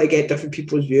just want to get different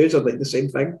people's views on like the same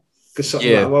thing. Because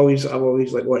something that I've always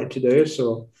like wanted to do.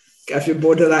 So if you're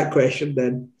bored of that question,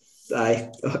 then a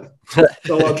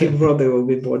lot of people probably will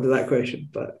be bored of that question.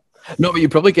 But no, but you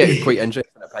probably get quite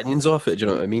interesting opinions off it. Do you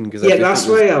know what I mean? Because that's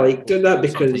why I like doing that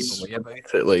because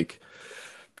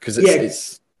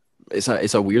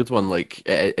it's a weird one. Like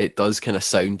it does kind of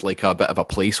sound like a bit of a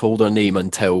placeholder name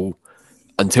until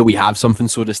we have something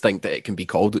so distinct that it can be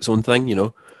called its own thing.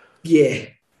 Yeah,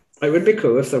 it would be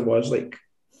cool if there was like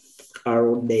our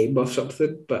own name or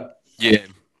something, but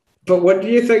what do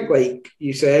you think? Like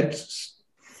you said,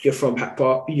 you're from hip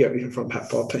hop. You're from hip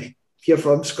hop. You're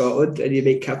from Scotland, and you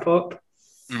make hip hop.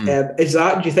 Is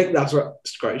that? Do you think that's what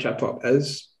Scottish hip hop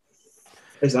is?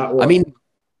 Is that what? I mean,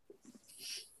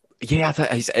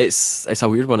 it's a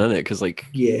weird one, isn't it? Because like,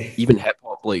 even hip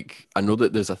hop, like I know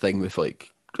that there's a thing with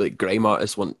like grime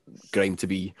artists want grime to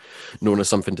be known as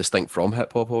something distinct from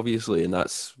hip hop, obviously, and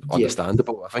that's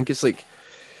understandable. I think it's like.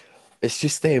 It's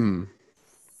just because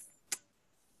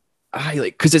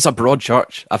it's a broad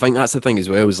church. I think that's the thing as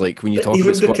well. Is like when you talk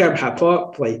even about the term hip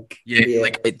hop, like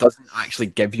like it doesn't actually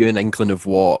give you an inkling of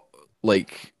what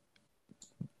like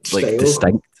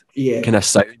distinct kind of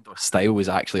sound or style was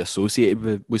actually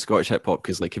associated with Scottish hip hop.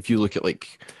 Because like if you look at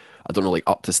like I don't know like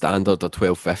Up to Standard or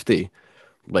 1250,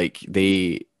 like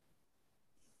there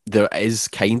is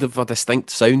kind of a distinct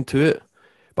sound to it.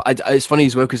 But it's funny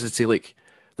as well because I'd say like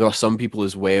there are some people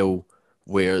as well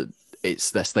where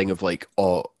it's this thing of like,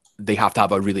 they have to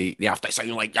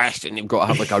sound like this and they've got to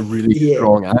have like a really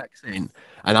strong accent.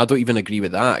 And I don't even agree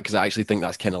with that because I actually think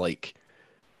that's kind of like,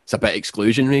 it's a bit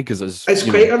exclusionary because it's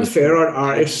quite unfair on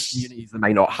artists. Communities that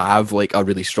might not have like a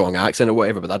really strong accent or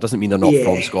whatever, but that doesn't mean they're not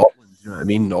from Scotland, you know what I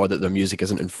mean? Or that their music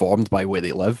isn't informed by where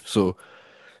they live. So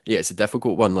yeah, it's a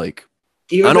difficult one. Like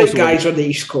even like guys on the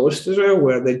East Coast as well,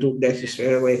 where they don't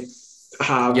necessarily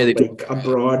have like a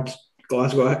broad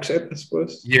Glasgow accent, I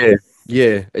suppose. Yeah,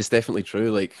 it's definitely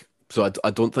true. Like, so I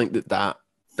don't think that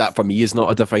for me is not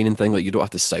a defining thing. Like, you don't have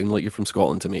to sound like you're from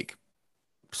Scotland to make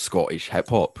Scottish hip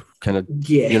hop, kind of.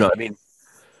 You know what I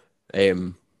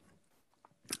mean?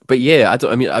 But yeah,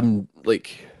 I'm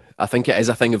like, I think it is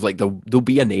a thing of like there'll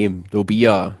be a name, there'll be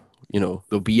a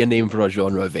name for a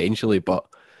genre eventually, but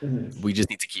we just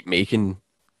need to keep making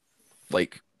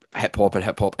like hip hop and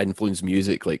hip hop influenced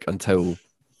music like until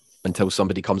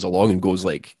somebody comes along and goes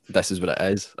like, this is what it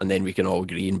is, and then we can all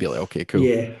agree and be like, okay,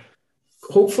 cool.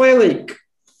 Hopefully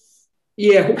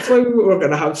we're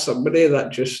gonna have somebody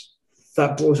that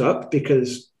blows up,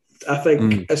 because I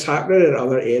think it's happening in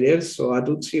other areas, so I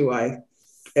don't see why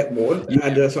it won't.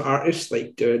 And there's artists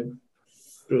like doing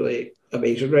really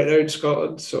amazing right now in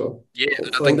Scotland. So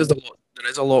I think there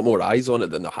is a lot more eyes on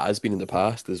it than there has been in the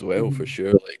past as well, for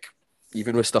sure. Like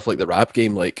even with stuff like the rap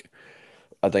game, like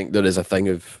I think there is a thing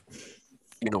of,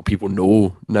 people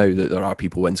know now that there are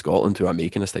people in Scotland who are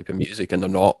making this type of music, and they're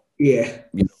not, they're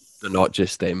not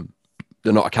just they're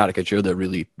not a caricature. They're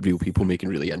really real people making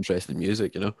really interesting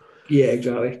music. Yeah,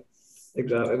 exactly,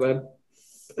 man.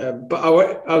 But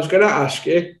I was going to ask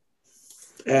you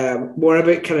more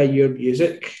about kind of your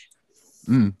music.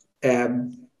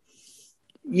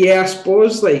 I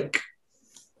suppose, like,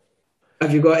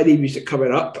 have you got any music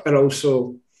coming up, and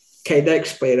also kind of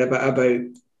explain a bit about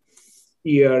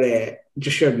your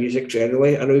just your music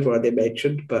generally? I know you've already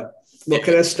mentioned, but what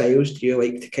kind of styles do you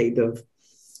like to kind of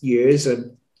use,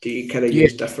 and do you kind of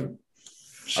use different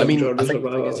subgenres or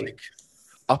whatever? Like,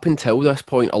 up until this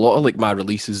point, a lot of like my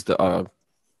releases that are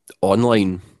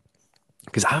online,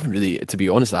 because I haven't really, to be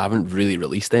honest, I haven't really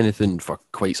released anything for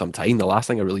quite some time. The last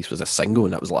thing I released was a single,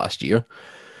 and that was last year.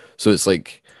 So it's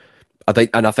like, I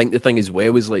think the thing as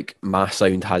well is like my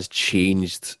sound has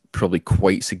changed probably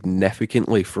quite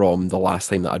significantly from the last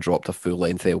time that I dropped a full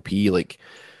length LP. Like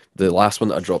the last one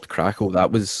that I dropped, Crackle,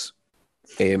 that was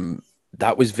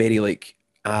very like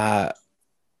my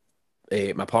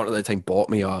partner at the time bought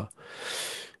me a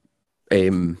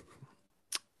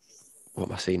what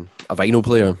am I saying? A vinyl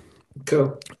player.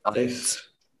 Cool. Nice.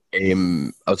 I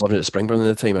was living at Springburn at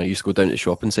the time, and I used to go down to the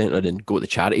shopping centre and go to the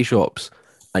charity shops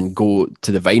and go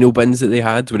to the vinyl bins that they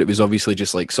had, where it was obviously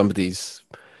just like somebody's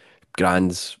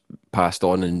grands passed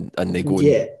on, and they go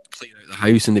and clean out the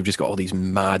house, and they've just got all these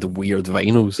mad weird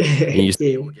vinyls, and you used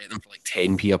to get them for like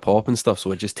 10p a pop and stuff.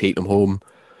 So I'd just take them home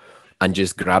and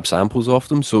just grab samples off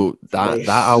them. So that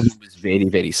album was very,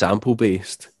 very sample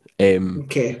based.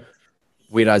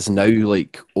 Whereas now,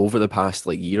 like over the past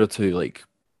like year or two, like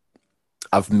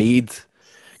I've made,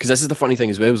 because this is the funny thing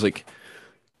as well, is like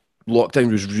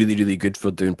lockdown was really, really good for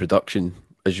doing production,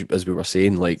 as we were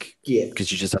saying, like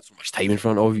because you just had so much time in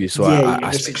front of you. So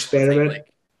I just experiment,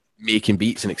 like, making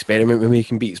beats and experiment with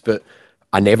making beats, but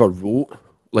I never wrote.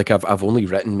 Like I've only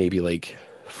written maybe like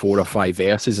 4 or 5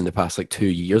 verses in the past like 2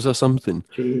 years or something,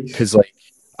 because like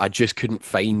I just couldn't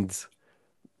find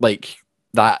like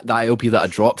that LP that I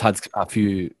dropped had a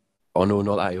few. Oh no,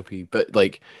 not that LP, but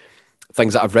like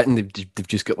things that I've written, they've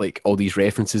just got like all these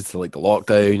references to like the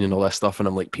lockdown and all this stuff, and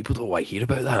I'm like, people don't want to hear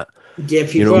about that. Yeah,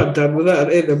 people are done with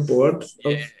it. They're bored.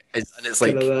 Yeah, and it's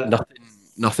like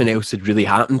nothing else had really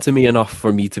happened to me enough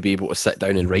for me to be able to sit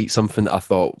down and write something that I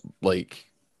thought, like,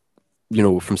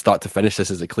 from start to finish,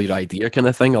 this is a clear idea kind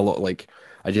of thing. A lot, like,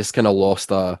 I just kind of lost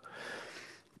a.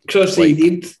 Because you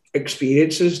need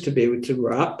experiences to be able to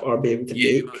rap or be able to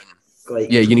make.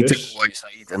 Like, you need to go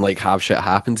outside and like have shit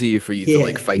happen to you for you to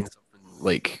like find something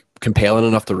like compelling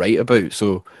enough to write about.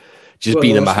 So just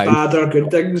being in my house, bad or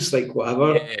good things, like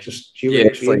whatever, just human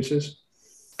experiences. Like,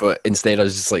 but instead, I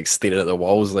was just like staring at the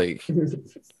walls, like,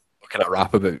 what can I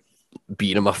rap about?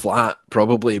 Being in my flat,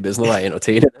 probably, but it's not that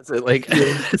entertaining, is it? Like,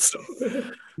 so,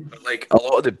 like a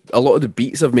lot of the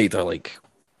beats I've made are like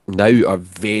now are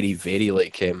very, very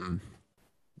like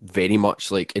very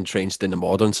much like entrenched in the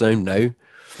modern sound now.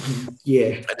 Yeah,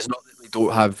 and it's not that they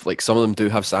don't have, like, some of them do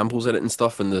have samples in it and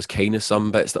stuff, and there's kind of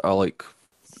some bits that are like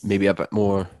maybe a bit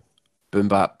more boom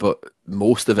bap, but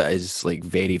most of it is like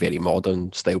very, very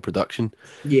modern style production.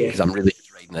 Yeah, because I'm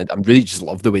really just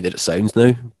love the way that it sounds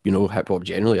now. Hip hop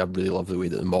generally, I really love the way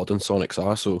that the modern sonics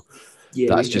are. So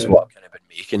that's just what I've kind of been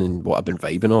making and what I've been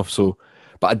vibing off. So,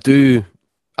 but I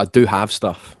do have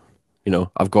stuff.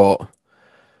 I've got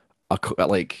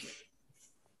like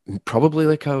probably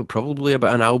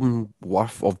about an album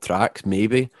worth of tracks,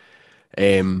 maybe.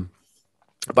 But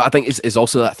I think it's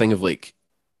also that thing of like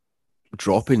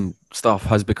dropping stuff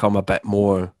has become a bit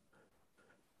more,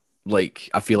 like,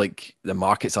 I feel like the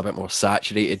market's a bit more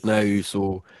saturated now,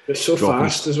 so it's so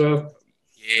fast as well.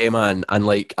 Yeah, man, and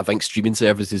like I think streaming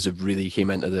services have really came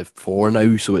into the fore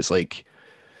now, so it's like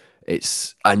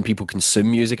and people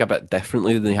consume music a bit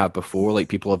differently than they have before. Like,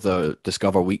 people have the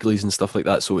Discover Weeklies and stuff like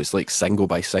that, so it's like single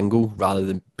by single rather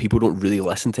than, people don't really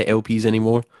listen to LPs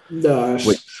anymore. No,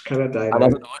 it's kind of dying. And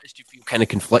as an artist, you feel kind of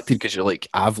conflicted because you're like,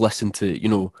 I've listened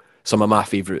to, some of my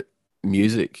favourite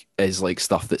music is like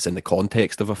stuff that's in the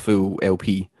context of a full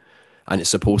LP, and it's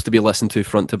supposed to be listened to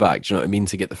front to back. Do you know what I mean?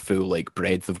 To get the full like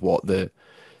breadth of what the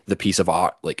piece of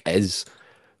art like is.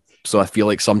 So I feel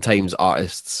like sometimes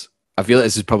artists, I feel like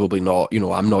this is probably not,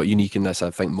 I'm not unique in this. I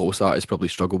think most artists probably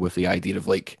struggle with the idea of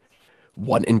like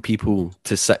wanting people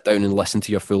to sit down and listen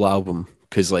to your full album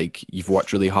because like you've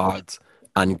worked really hard,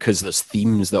 and because there's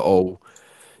themes that all,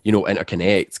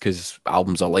 interconnect, because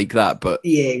albums are like that. But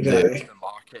yeah, exactly. The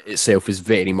market itself is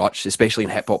very much, especially in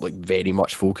hip hop, like very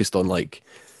much focused on like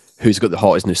who's got the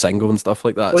hottest new single and stuff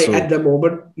like that. Like so, at the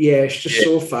moment, yeah, it's just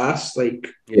so fast. Like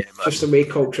just the way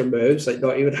culture moves, like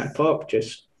not even hip hop,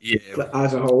 just like,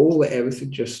 as a whole, like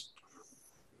everything just.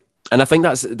 And I think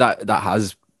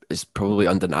it's probably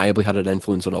undeniably had an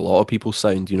influence on a lot of people's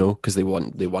sound, you know, because they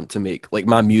want to make, like,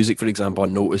 my music, for example. I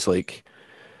noticed like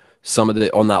some of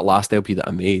on that last LP that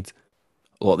I made,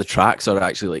 a lot of the tracks are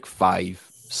actually like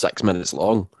 5-6 minutes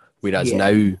long, whereas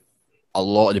now a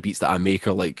lot of the beats that I make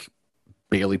are like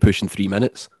barely pushing 3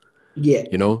 minutes. Yeah,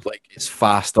 you know, like it's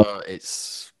faster,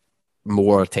 it's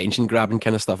more attention grabbing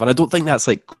kind of stuff, and I don't think that's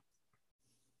like,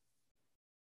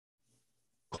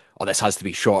 oh, this has to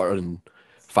be shorter and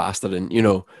faster, and you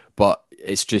know, but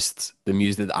it's just the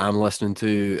music that I'm listening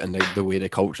to and the way the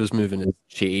culture's moving has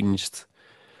changed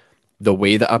the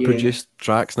way that I produce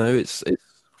tracks now.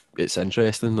 It's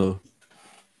interesting though.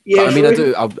 Yeah, but, I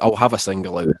mean, I'll have a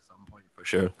single out at some point for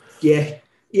sure. Yeah,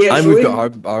 and we've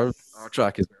got our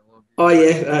track as well. Oh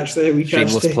yeah, actually, we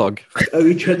shameless plug.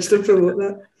 We chance to promote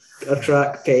that. Our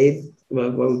track Pain,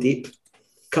 well deep,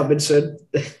 coming soon.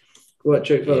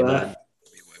 Watch out for that. Man.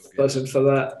 Listen for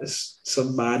that. It's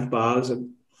some mad bars,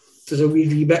 and there's a wee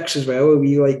remix as well, a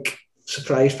wee like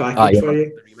surprise package for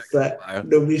you that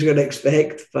nobody's gonna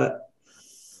expect. But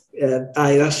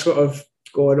that's sort of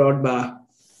going on my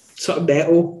sort of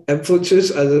metal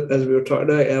influences as we were talking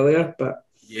about earlier. But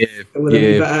with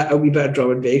a wee bit of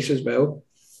drum and bass as well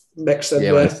mixed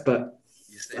in with. But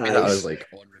that was like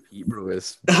on repeat, bro.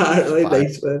 Is really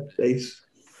nice, man. Nice.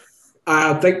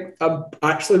 I think I'm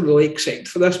actually really excited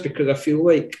for this because I feel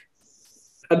like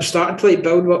I'm starting to like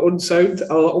build my own sound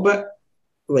a little bit,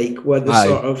 like with the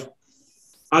sort of,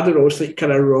 I don't know, it's like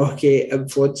kind of rocky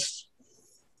influence,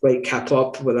 like hip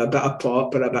hop with a bit of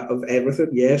pop and a bit of everything.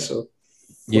 Yeah, so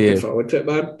looking forward to it,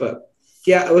 man. But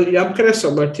yeah, I'm kind of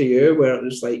similar to you, where it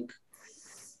was like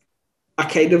I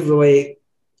kind of really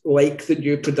like the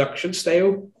new production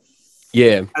style.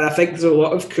 Yeah, and I think there's a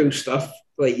lot of cool stuff,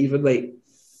 like even like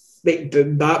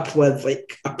boom bap with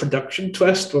like a production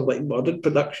twist or like modern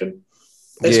production.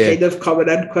 It's kind of coming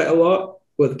in quite a lot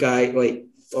with guys like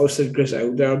Austin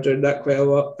Griselda are doing that quite a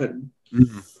lot, and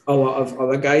a lot of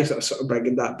other guys that are sort of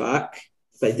bringing that back,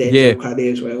 like Denzel Curry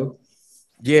as well.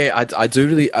 Yeah, I do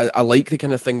really I like the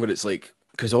kind of thing where it's like,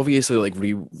 because obviously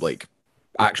like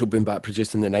actual boom bap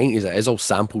produced in the 90s, it is all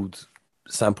sampled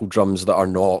drums that are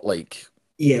not like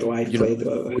live played.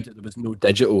 There was no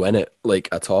digital in it like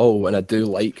at all, and I do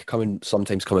like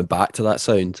sometimes coming back to that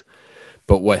sound,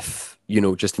 but with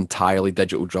just entirely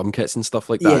digital drum kits and stuff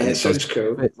like that. Yeah, it sounds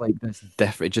cool. Like this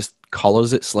different, it just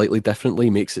colors it slightly differently,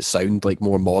 makes it sound like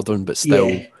more modern, but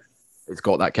still it's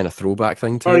got that kind of throwback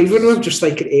thing to it. Or even with just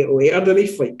like an 808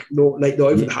 underneath, like not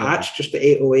even hatch, just the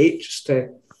 808, just to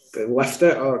lift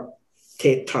it or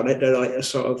turn it to like a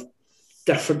sort of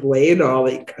different lane or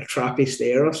like a trappy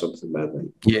snare or something, man. Like,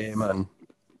 yeah, man.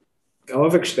 I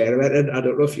love experimenting. I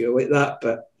don't know if you're like that,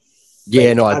 but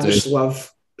I do. Just love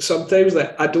sometimes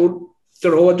like I don't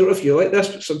know if you like this,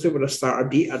 but sometimes when I start a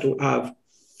beat, I don't have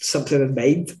something in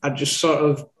mind. I just sort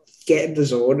of get in the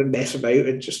zone and mess about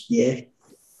and just no,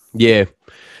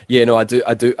 I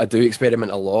do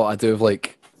experiment a lot. I do have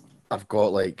like, I've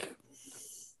got like,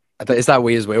 I think it's that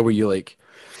way as well where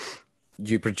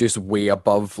you produce way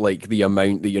above like the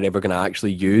amount that you're ever going to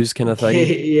actually use, kind of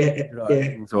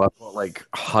thing. So I've got like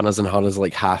hundreds and hundreds of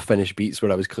like half finished beats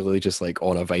where I was clearly just like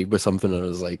on a vibe with something and I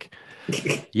was like,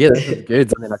 yeah, this is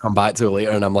good. And then I come back to it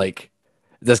later and I'm like,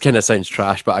 this kind of sounds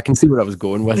trash, but I can see where I was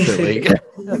going with it. Like,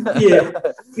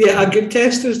 a good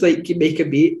test is like you make a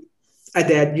beat and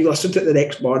then you listen to it the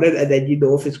next morning and then you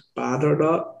know if it's bad or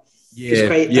not.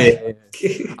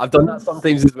 I've done that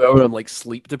sometimes as well, where I'm like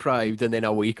sleep deprived, and then I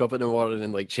wake up in the morning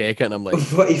and like check it, and I'm like,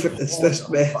 "What even is this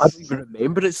mess?" I don't even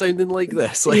remember it sounding like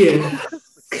this. Like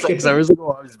 6 hours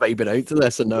ago, I was vibing out to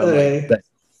this, and now I'm like, "That's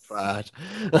bad."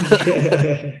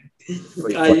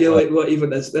 You're like, "What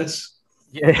even is this?"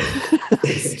 Yeah,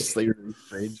 it's just like really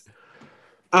strange.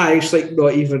 It's like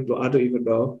not even. I don't even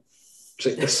know. It's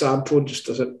like the sample just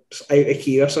doesn't. It's out of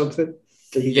key or something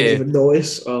that you don't even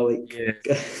notice, or like.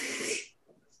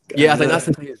 I think that's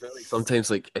the thing as well. Like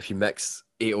sometimes, like if you mix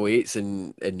 808s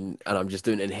and I'm just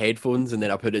doing it in headphones, and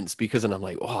then I put it in speakers, and I'm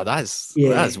like, "Oh, that's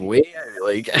way out."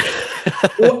 Like,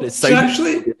 it sounds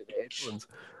actually. Do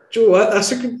you know what?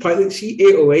 That's a good point. Like, see,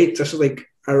 808 just like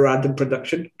a random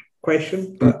production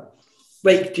question, but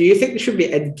like, do you think they should be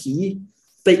in key?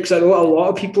 Like, because I know a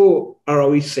lot of people are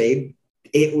always saying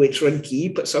 808s are in key,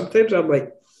 but sometimes I'm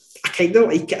like, I kind of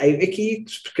like it out of key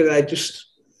because I just.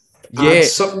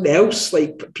 Something else,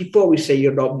 like people always say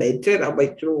you're not meant to it. I'm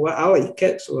like, you know what, I like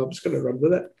it, so I'm just going to run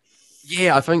with it.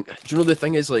 Yeah, I think, do you know the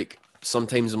thing is, like,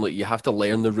 sometimes I'm like, you have to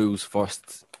learn the rules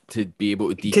first to be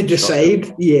able to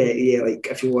decide. Yeah, like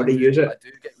if you want to use it. I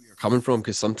do get where you're coming from,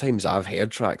 because sometimes I've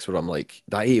heard tracks where I'm like,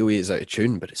 that 808 is out of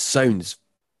tune, but it sounds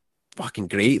fucking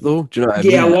great though. Do you know what I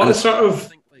mean? Yeah, a lot of sort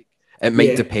of. It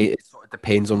might depend. It sort of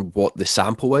depends on what the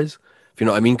sample is. If you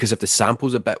know what I mean? Because if the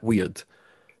sample's a bit weird,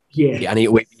 an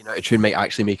 808 being out of tune might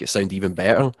actually make it sound even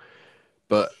better.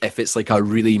 But if it's like a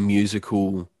really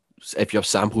musical, if your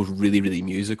sample's really, really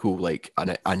musical, like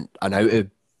an out of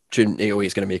tune 808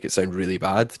 is going to make it sound really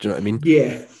bad. Do you know what I mean?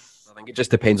 Yeah. I think it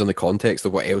just depends on the context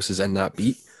of what else is in that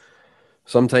beat.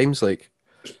 Sometimes, like,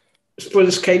 I suppose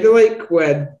it's kind of like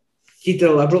when you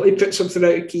deliberately put something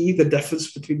out of key, the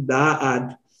difference between that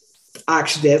and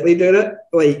accidentally doing it.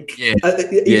 Like,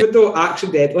 even though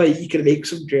accidentally, you can make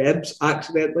some gems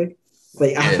accidentally.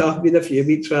 Like, I've been a few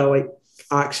beats where I like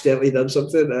accidentally done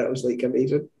something that was like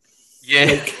amazing.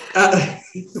 Yeah.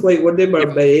 Like one day my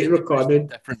mate recorded a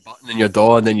different button in your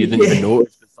DAW and then you didn't even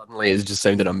notice, but suddenly it's just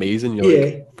sounded amazing. You're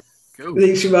like, cool.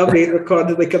 Like, so my mate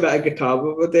recorded like a bit of guitar the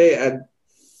other day, and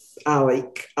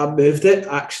I moved it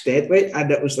accidentally, and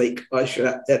it was like, oh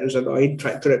shit, it was annoying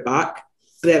trying to put it back.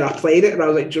 But then I played it and I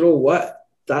was like, do you know what?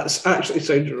 That's actually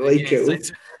sounds really cool.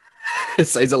 It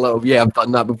sounds a little, I've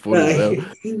done that before as well.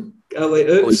 I'm like,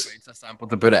 oops. A sample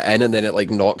to put it in, and then it like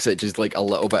knocks it just like a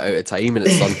little bit out of time, and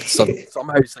it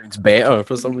somehow sounds better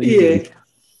for some reason.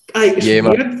 It's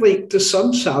weird. Like, there's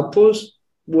some samples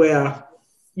where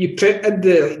you put in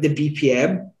the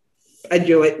BPM, and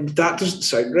you're like, that doesn't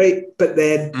sound right. But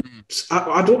then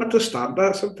I don't understand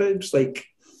that sometimes. Like,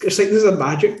 it's like there's a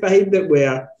magic behind it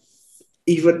where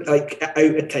even like out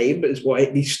of time is what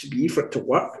it needs to be for it to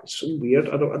work. It's so weird.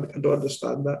 I don't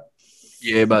understand that.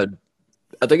 Yeah, man.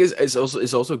 I think it's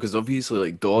also because obviously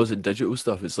like DAWs and digital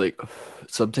stuff, it's like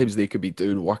sometimes they could be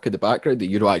doing work in the background that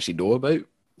you don't actually know about.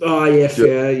 Oh yeah,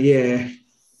 fair, yeah.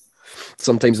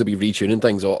 Sometimes they'll be retuning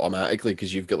things automatically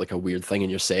because you've got like a weird thing in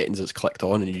your settings that's clicked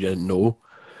on and you didn't know,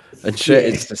 and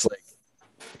shit. It's just like,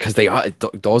 because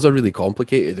DAWs are really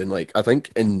complicated, and like I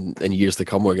think in years to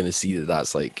come we're going to see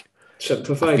that's like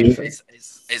simplified.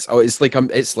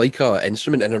 It's like a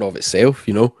instrument in and of itself,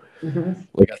 you know. Mm-hmm.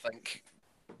 Like I think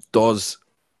DAWs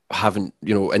haven't,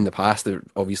 in the past they've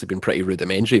obviously been pretty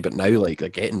rudimentary, but now like they're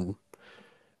getting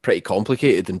pretty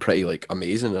complicated and pretty like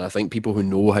amazing. And I think people who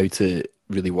know how to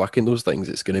really work in those things,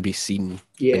 it's going to be seen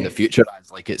in the future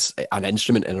as like it's an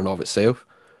instrument in and of itself.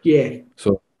 Yeah.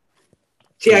 So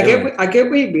see, I get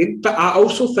what you mean, but I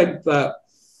also think that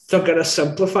they're going to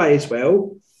simplify as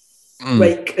well.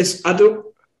 Like,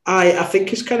 I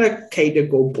think it's kind of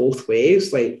go both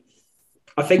ways. Like,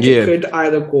 I think it could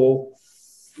either go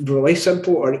really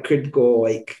simple or it could go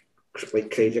like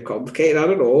crazy complicated. I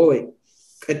don't know. Like,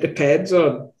 it depends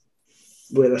on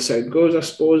where the sound goes, I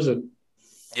suppose, and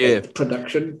like,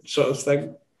 production sort of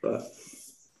thing. But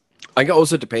I think it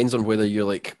also depends on whether you're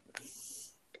like,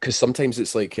 because sometimes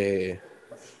it's like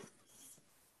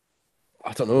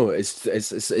I don't know.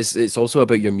 It's also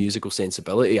about your musical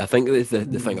sensibility. I think the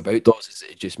thing about DAWs is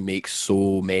it just makes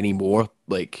so many more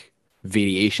like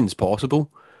variations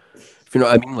possible. If you know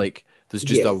what I mean, like there's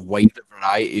just a wide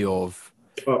variety of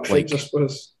options, I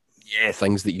suppose. Yeah,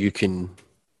 things that you can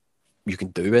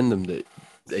do in them that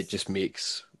it just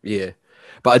makes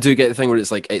But I do get the thing where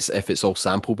it's like if it's all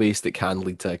sample based, it can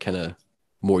lead to kind of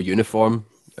more uniform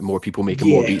and more people making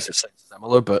more beats that sound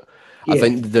similar. But I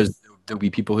think there'll be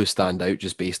people who stand out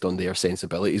just based on their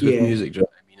sensibilities with music. Do you know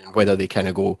what I mean? And whether they kind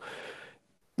of go,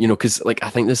 because like I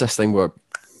think there's this thing where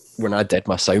when I did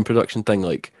my sound production thing,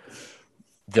 like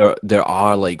there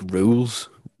are like rules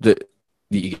that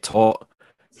you get taught,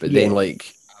 but then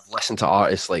like I've listened to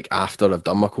artists like after I've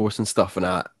done my course and stuff, and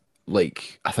I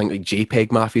think like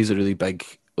JPEG Mafia is a really big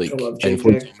like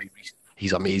influence on me.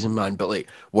 He's amazing, man. But like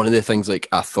one of the things like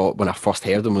I thought when I first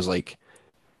heard him was like,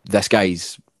 this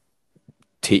guy's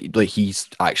he's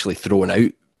actually throwing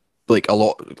out like a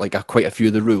lot, like quite a few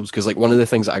of the rules, because like one of the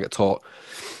things that I got taught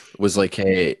was like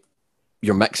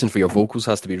your mixing for your vocals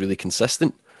has to be really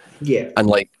consistent. And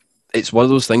like it's one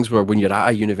of those things where when you're at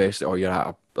a university or you're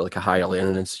at a higher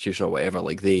learning institution or whatever,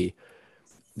 like they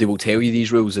will tell you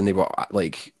these rules, and they were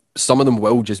like some of them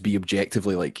will just be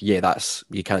objectively like, that's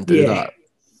you can't do that.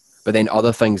 But then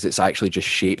other things, it's actually just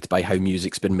shaped by how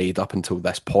music's been made up until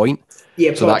this point.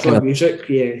 So that kind of music,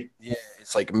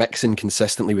 it's like mixing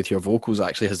consistently with your vocals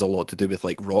actually has a lot to do with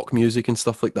like rock music and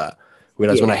stuff like that.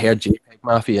 Whereas when I heard JPEG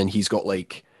Mafia and he's got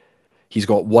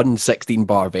one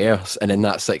 16-bar verse, and in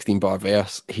that 16-bar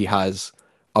verse he has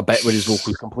a bit where his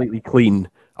vocals completely clean,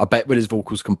 a bit where his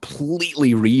vocals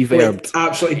completely reverbed, like,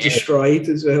 absolutely destroyed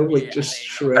as well, like just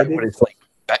shredded. Where it's like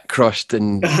bit crushed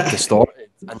and distorted,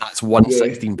 and that's one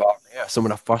 16-bar Yeah. So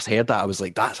when I first heard that, I was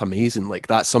like, that's amazing. Like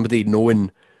that's somebody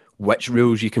knowing which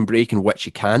rules you can break and which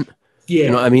you can't. Yeah. You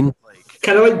know what I mean? Like,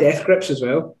 kind of like Death Grips as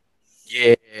well.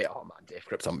 Yeah. Oh man, Death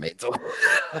Grips are mental.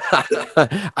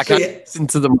 I can't listen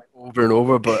to them over and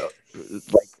over, but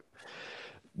like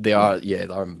they are. Yeah,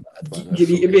 they're mad, man. You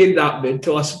need to be in that mood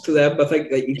to listen to them. I think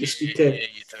that you just need to.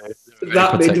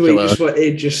 That mood where you just want to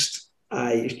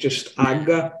it's just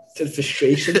anger and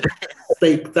frustration.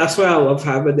 Like that's why I love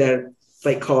having their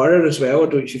like horror as well. I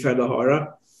don't know if you found the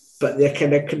horror, but they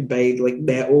kind of combine like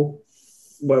metal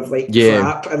with like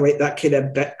crap and like that kind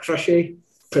of bit crushy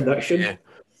production.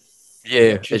 Yeah,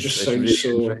 it just sounds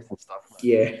so.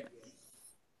 Yeah,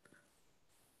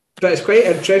 but it's quite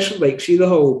interesting. Like, see the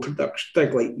whole production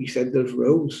thing. Like you said, there's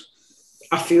rules.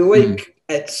 I feel like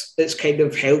it's kind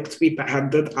of helped me, but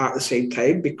hindered at the same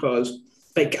time because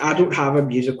like I don't have a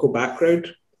musical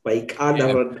background. Like I've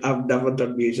never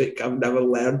done music. I've never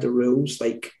learned the rules.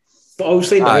 Like, but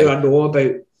obviously now I know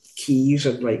about keys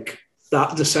and like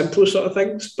that, the simple sort of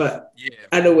things. But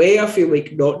in a way, I feel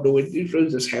like not knowing these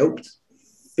rules has helped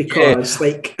because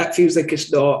like it feels like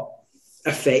it's not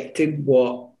affecting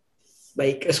what.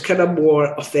 Like it's kind of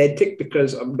more authentic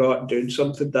because I'm not doing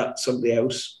something that somebody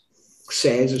else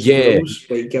says is the rules.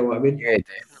 Like, you know what I mean? Yeah,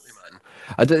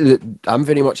 definitely, man. I'm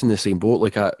very much in the same boat.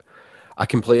 Like I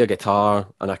can play a guitar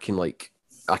and I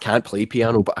can't play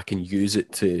piano, but I can use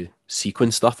it to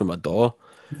sequence stuff in my DAW.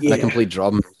 And I can play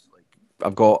drums. Like,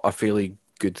 I've got a fairly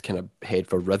good kind of head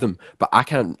for rhythm, but I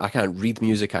can't read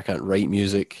music. I can't write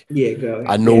music. Yeah, exactly.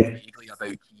 I know vaguely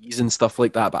about keys and stuff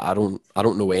like that, but I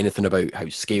don't know anything about how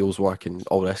scales work and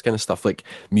all this kind of stuff. Like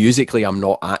musically, I'm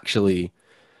not actually.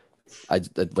 I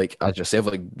like as yourself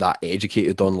like that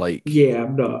educated on like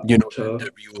I'm not, you know,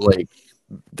 the real like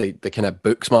the kind of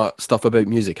book smart stuff about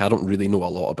music. I don't really know a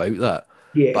lot about that.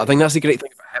 But I think that's the great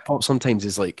thing about hip hop sometimes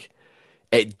is like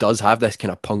it does have this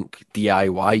kind of punk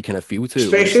DIY kind of feel to it.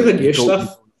 Especially the new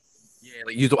stuff. Yeah,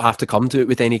 like you don't have to come to it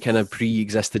with any kind of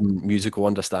pre-existing musical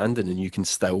understanding, and you can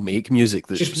still make music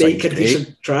that just make a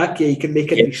decent track. Yeah, you can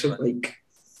make a decent like.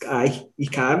 You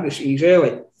can. It's easy.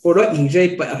 Like, well, not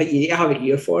easy, but I think you need to have an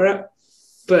ear for it.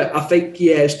 But I think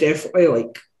it's definitely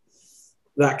like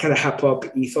that kind of hip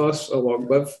hop ethos along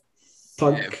with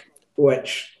punk,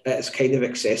 which is kind of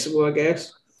accessible, I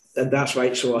guess, and that's why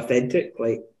it's so authentic.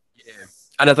 Like,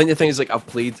 and I think the thing is like I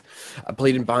played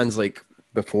in bands like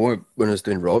before when I was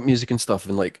doing rock music and stuff,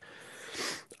 and like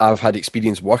I've had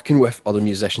experience working with other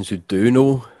musicians who do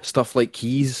know stuff like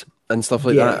keys and stuff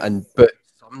like that, and but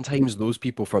sometimes those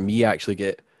people for me actually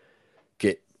get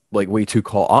like way too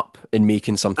caught up in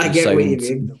making something sound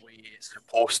the way it's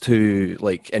supposed to,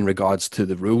 like in regards to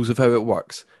the rules of how it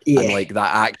works, and like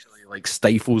that actually like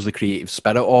stifles the creative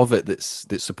spirit of it that's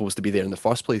supposed to be there in the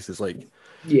first place. It's like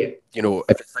you know,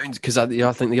 if it sounds, because I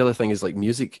think the other thing is like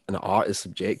music and art is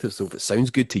subjective, so if it sounds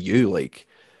good to you, like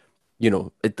you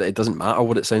know, it doesn't matter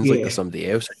what it sounds like to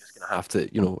somebody else. You're just gonna have to,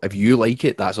 you know, if you like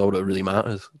it, that's all that really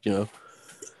matters, you know.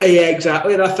 Yeah,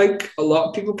 exactly. And I think a lot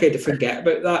of people kind of forget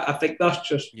about that. I think that's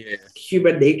just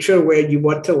human nature where you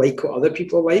want to like what other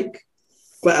people like.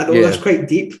 But I know that's quite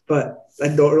deep,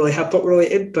 and not really hip hop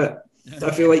related, but I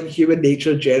feel like human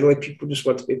nature generally, people just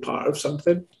want to be part of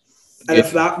something. And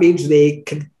if that means they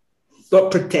can not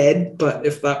pretend, but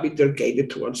if that means they're guided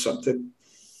towards something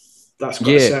that's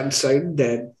got a certain sound,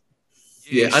 then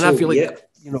and so I feel like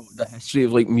you know, the history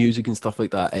of like music and stuff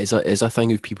like that is a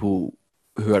thing of people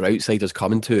who are outsiders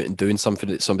coming to it and doing something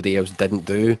that somebody else didn't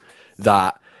do,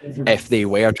 that if they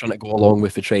were trying to go along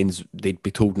with the trends, they'd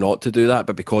be told not to do that,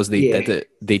 but because they did it,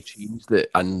 they changed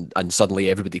it, and suddenly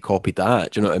everybody copied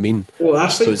that. Do you know what I mean? Well,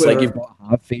 that's so it's like you've got to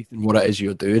have faith in what it is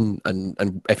you're doing,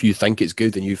 and if you think it's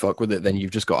good and you fuck with it, then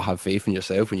you've just got to have faith in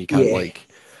yourself, and you can't like,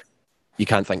 you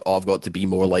can't think, oh, I've got to be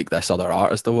more like this other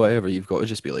artist or whatever. You've got to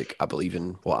just be like, I believe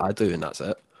in what I do, and that's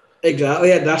it.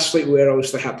 Exactly, and that's like where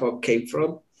obviously hip hop came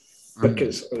from,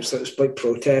 because it's like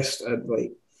protest and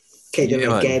like kind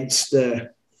of against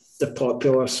the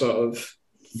popular sort of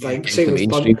thing. Same with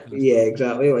punk. Yeah,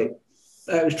 exactly. Like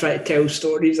I was trying to tell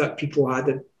stories that people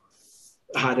hadn't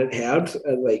heard,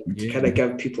 and like kind of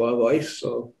give people a voice.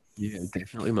 So yeah,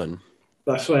 definitely, man.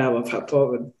 That's why I love hip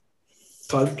hop and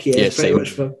punk. Yeah, it's pretty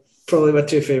much probably my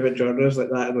two favorite genres,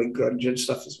 like that and like grunge and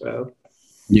stuff as well.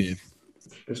 Yeah,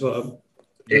 it's what I'm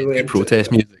really protest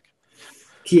music.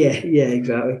 Yeah,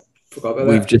 exactly. Forgot about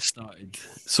We've just started.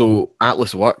 So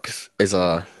Atlas Works is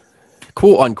a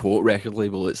quote unquote record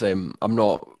label. It's I'm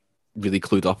not really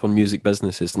clued up on music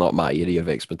business. It's not my area of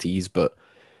expertise, but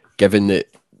given that,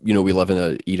 you know, we live in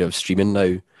an era of streaming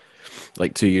now,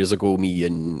 like 2 years ago, me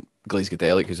and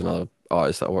Glazedelic, who's another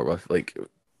artist that I work with, like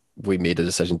we made a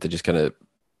decision to just kind of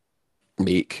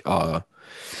make so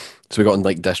we got on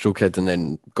like DistroKid and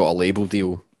then got a label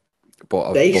deal,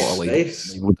 bought a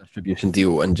label distribution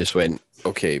deal, and just went,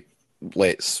 okay,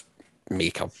 let's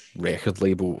make a record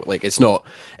label. Like, it's not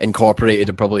incorporated,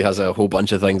 it probably has a whole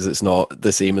bunch of things that's not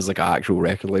the same as like an actual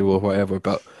record label or whatever,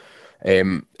 but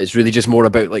it's really just more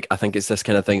about, like, I think it's this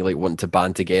kind of thing, like wanting to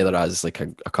band together as like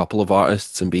a couple of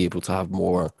artists and be able to have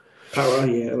more power,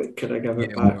 like, can I give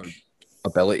it back?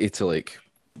 Ability to, like,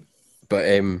 but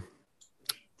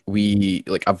we,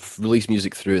 like, I've released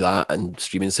music through that and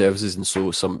streaming services, and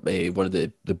so one of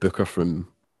the booker from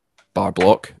Bar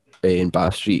Block in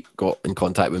Bath Street got in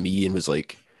contact with me and was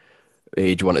like,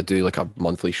 hey, do you want to do like a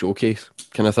monthly showcase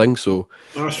kind of thing? So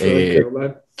that's really cool,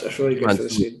 man. That's really good for the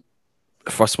scene.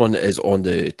 The first one is on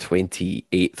the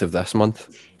 28th of this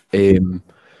month, and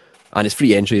it's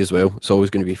free entry as well. It's always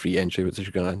going to be free entry, which is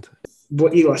grand.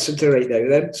 What you listen to right now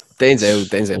then?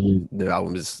 Denzel new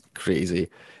album is crazy.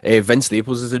 Vince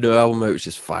Staples is a new album out, which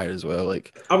is fire as well.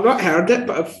 Like, I've not heard it,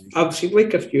 but I've seen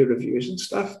like a few reviews and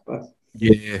stuff. But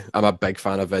yeah, I'm a big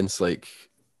fan of Vince. Like,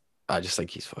 I just think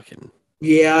he's fucking.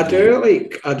 Yeah, I do really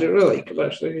like him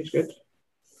actually. He's good.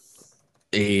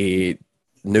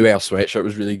 New Air Sweatshirt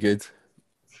was really good.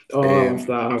 Oh, that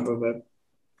album.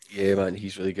 Yeah, man,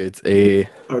 he's really good. I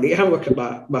need to have a look at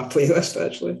my playlist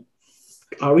actually.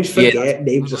 I always forget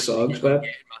names of songs, man.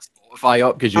 Spotify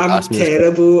up because I'm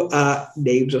terrible at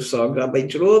names of songs. I'm like,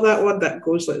 do you know that one that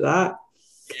goes like that?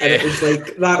 And it was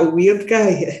like that weird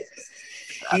guy.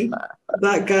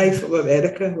 That guy from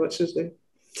America. What's his name?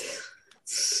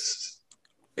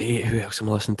 Hey, who else am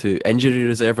I listening to? Injury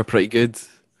Reserve are pretty good.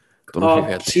 Don't know if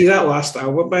you've heard see that last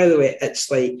album, by the way.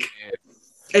 It's like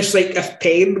if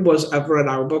Pain was ever an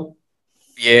album.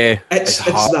 Yeah, it's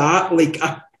that, like,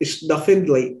 it's nothing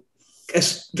like.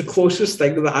 It's the closest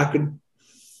thing that I could,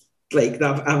 like, that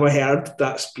I've ever heard.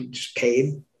 That's just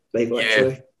Pain, like,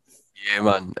 literally. Yeah,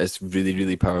 man, it's really,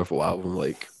 really powerful album.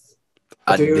 Like,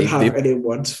 I don't even have any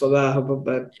words for that album,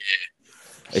 but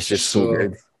it's just so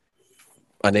good.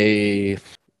 And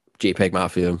JPEG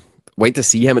Mafia. Wait to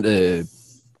see him at the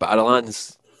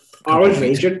Battlelands. I was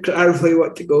raging because I really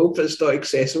want to go, but it's not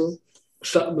accessible.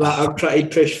 Something that I'm trying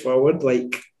to push forward,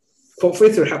 like,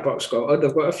 hopefully through Hip Hop Scotland.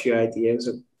 I've got a few ideas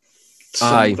and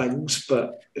some things,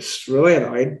 but it's really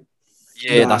annoying.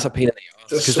 Yeah, that's a pain in the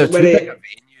ass because they're too big a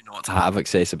venue not to have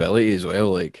accessibility as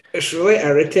well. Like, it's really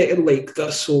irritating. Like,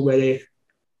 there's so many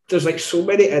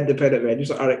independent venues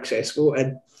that are accessible,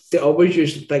 and they always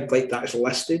use the thing like that's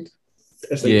listed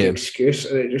as like an excuse,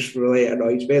 and it just really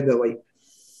annoys me. And they're like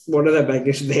one of the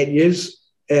biggest venues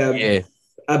about. Yeah,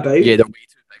 they're way too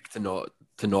big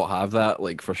to not have that,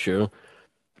 like, for sure.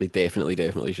 They definitely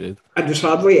should. And there's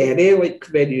hardly any like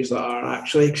venues that are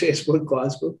actually accessible in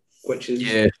Glasgow, which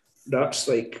is nuts.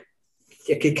 Like,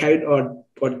 you can count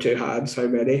on two hands how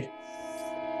many.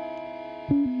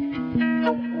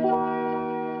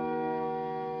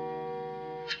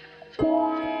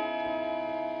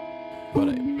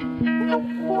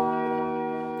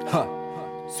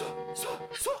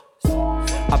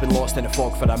 I've been lost in the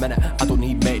fog for a minute. I don't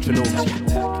need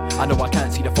metronomes. I know I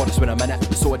can't see the forest when I'm in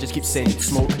it, so I just keep sending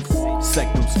smoke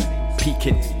signals,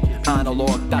 peaking.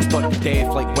 Analog, that's done to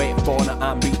death like wet fauna.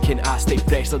 I'm reeking. I stay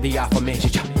fresh like the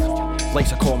affirmation.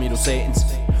 Life's a communal sentence,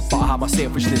 but I have my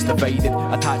selfishness divided.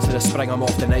 Attached to the spring, I'm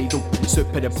often idle.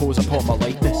 Superimpose upon my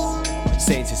likeness.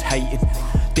 Senses heightened.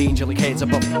 Danger like heads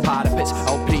above parapets.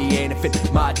 I'll pray anything,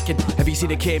 magicking. Have you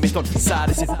seen a chemist on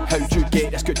Saracen? How'd you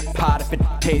get this good paraffin?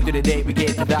 Head to the deck, we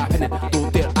get to rapping it.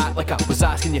 Don't dare act like I was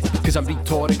asking you, cause I'm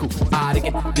rhetorical,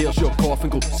 arrogant. There's your coffin,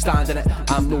 go stand in it.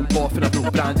 I'm no boffin, I'm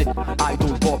no branded. I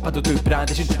don't bop, I don't do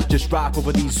brandishing. Just rap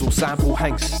over these so sample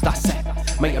hangs, that's it.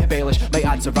 Might embellish, might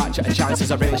add some ratchet and chances.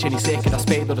 I relish any second I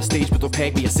spend on the stage, but don't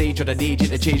peg me a sage or an agent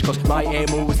to change. Cause my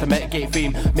MO is to mitigate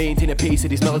fame, maintain a pace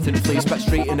of these militant flames, spit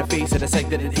straight in the face of the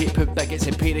signet and hate poop that gets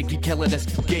impaired, keep killing this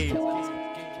game.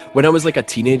 When I was like a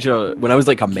teenager, when I was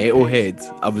like a metalhead,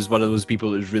 I was one of those people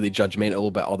that was really judgmental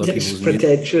about other people's music.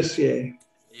 Pretentious, yeah.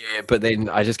 Yeah, but then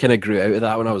I just kind of grew out of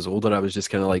that when I was older. I was just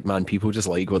kind of like, man, people just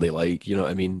like what they like, you know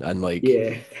what I mean? And like,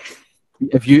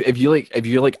 if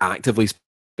you're like actively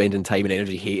spending time and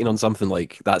energy hating on something,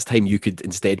 like, that's time you could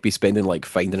instead be spending like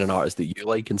finding an artist that you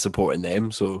like and supporting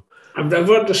them. So I've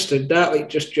never understood that, like,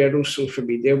 just general social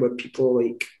media where people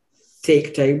like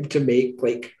take time to make,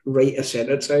 like, write a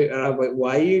sentence out, and I'm like,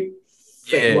 why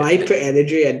put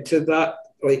energy into that?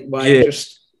 Like, why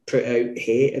just put out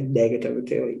hate and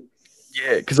negativity? Like,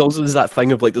 yeah, because also there's that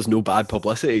thing of like there's no bad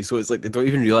publicity, so it's like they don't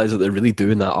even realize that they're really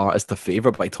doing that artist a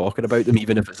favor by talking about them,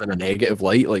 even if it's in a negative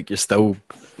light. Like, you're still,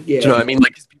 do you know what I mean?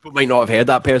 Like, people might not have heard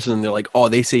that person and they're like, oh,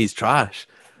 they say he's trash,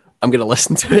 I'm gonna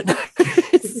listen to it now.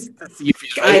 See if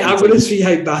he's right. I'm gonna see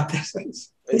how bad this is.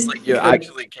 It's like you're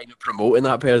actually kind of promoting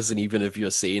that person, even if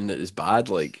you're saying that it's bad.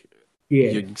 Like,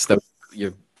 you're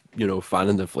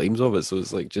fanning the flames of it. So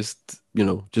it's like just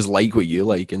like what you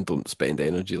like and don't spend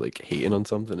energy like hating on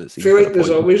something. I feel like there's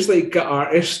always like an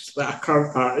artist, like a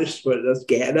current artist, but that's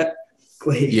getting it.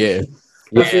 Like,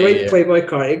 I feel like Playboy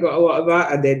Carti got a lot of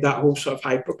that, and then that whole sort of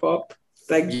hyperpop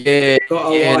thing got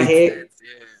a lot of hate.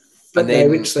 But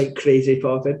now it's like crazy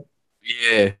popping.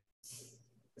 Yeah.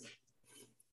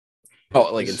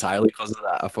 Not like entirely because of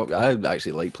that. I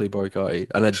actually like Playboy Carti,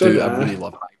 and I really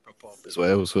love hyperpop as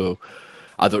well. So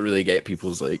I don't really get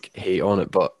people's like hate on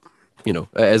it, but it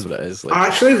is what it is. Like, I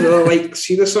actually really like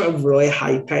see the sort of really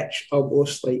high pitch,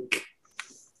 almost like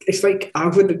it's like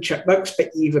Alvin and Chipmunks,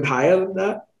 but even higher than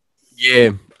that.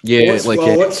 Yeah.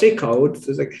 What's he called?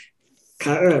 There's like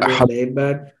can't remember his name,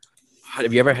 man.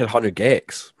 Have you ever had 100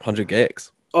 gex? 100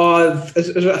 gex. Oh, is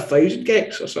it 1,000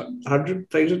 gex or something?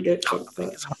 100,000 gex?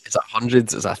 Is it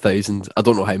hundreds? Is it 1,000? I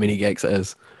don't know how many gex it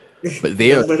is. But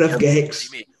they make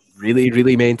really,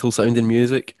 really mental sounding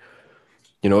music.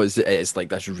 It's like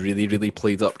this really, really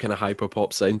played up kind of hyper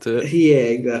pop sound to it. Yeah,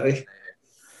 exactly.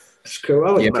 It's cool.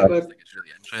 I like that. I think it's really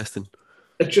interesting.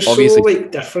 It's just obviously, so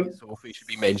like different. Sophie should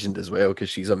be mentioned as well because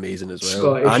she's amazing as well.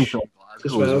 Scottish and Sean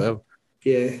Glasgow as well.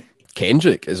 Yeah.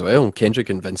 Kendrick as well. Kendrick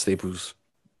and Vince Staples.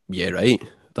 Yeah, right.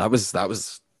 That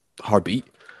was Heartbeat,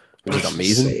 which is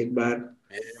amazing. Insane, man.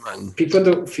 Yeah, man.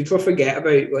 People forget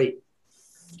about like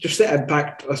just the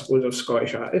impact, I suppose, of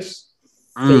Scottish artists.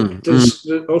 There's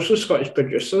also Scottish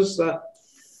producers that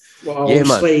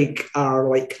are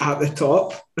like at the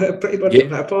top pretty much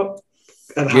of hip hop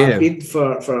and have been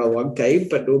for a long time,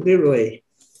 but nobody really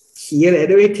here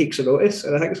anyway takes a notice,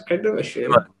 and I think it's kind of a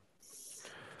shame.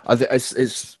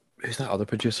 It's who's that other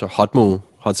producer?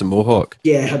 Hudson Mohawk.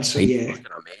 Yeah, Hudson. He's fucking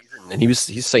amazing, and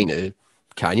he's signed to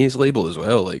Kanye's label as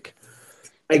well. Like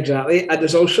exactly, and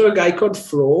there's also a guy called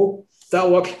Fro that a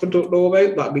lot of people don't know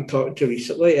about that I've been talking to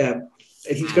recently, and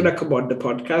he's going to come on the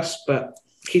podcast. But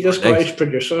he's a Scottish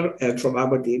producer from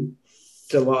Aberdeen.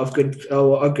 There's a lot of good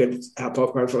hip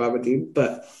hop from Aberdeen,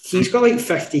 but he's got like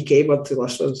 50k monthly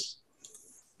listeners.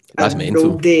 That's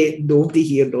mental. Nobody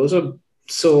here knows him.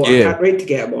 So I can't wait to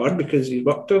get him on because he's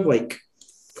worked with like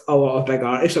a lot of big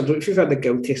artists. I don't know if you've heard the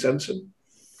Guilty Simpson.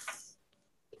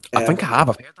 I think I have.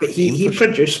 I've heard that. But he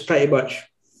produced pretty much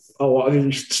a lot of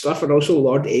his stuff, and also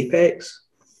Lord Apex.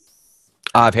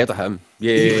 I've heard of him.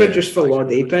 Yeah, he produced for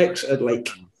Lord Apex, and like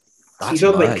he's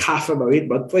on like 500,000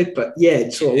 monthly. But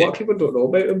so a lot of people don't know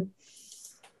about him.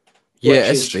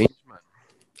 Yeah, it's strange.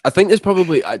 I think there's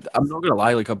probably, I'm not going to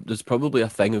lie, like there's probably a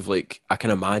thing of like, I can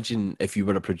imagine if you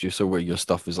were a producer where your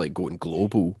stuff is like going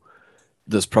global,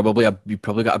 you probably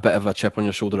got a bit of a chip on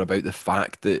your shoulder about the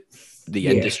fact that the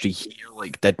industry here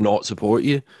like did not support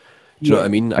you. Do you know what I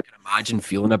mean? I can imagine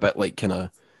feeling a bit like kind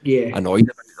of annoyed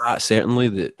about that, certainly,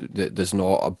 that there's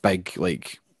not a big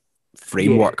like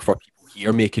framework for people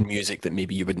here making music that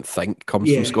maybe you wouldn't think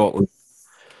comes from Scotland.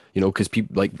 Because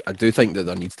people, like, I do think that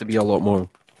there needs to be a lot more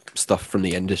stuff from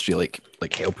the industry, like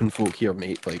helping folk here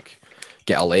like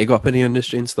get a leg up in the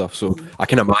industry and stuff. So I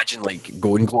can imagine like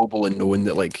going global and knowing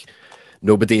that like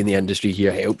nobody in the industry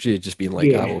here helps you, just being like,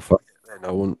 well, fuck it,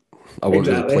 I won't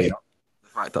really play up the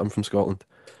fact that I'm from Scotland.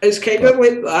 It's kind of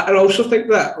like that. And I also think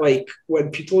that like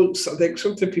when people, I think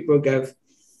sometimes people give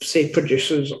say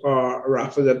producers or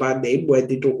rappers a bad name when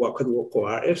they don't work with local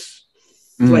artists.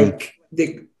 Like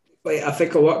I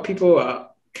think a lot of people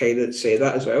kind of say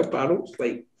that as well, but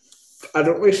I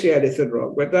don't really see anything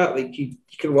wrong with that. Like you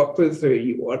can work with who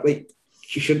you want. Like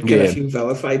you shouldn't kind of feel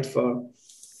vilified for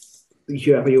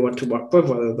whoever you want to work with,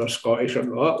 whether they're Scottish or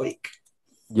not. Like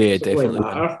definitely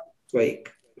matter.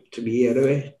 Like to me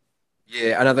anyway.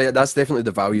 Yeah, and I think that's definitely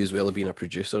the value as well of being a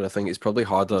producer. I think it's probably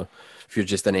harder if you're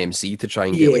just an MC to try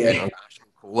and get like international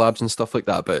collabs and stuff like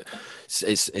that. But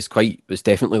it's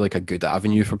definitely like a good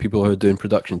avenue for people who are doing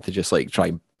production to just like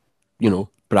try,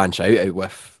 branch out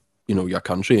with your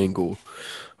country and go,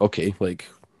 okay, like,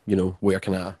 where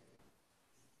can I,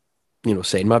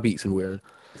 send my beats and where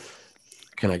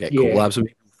can I get collabs with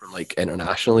people from like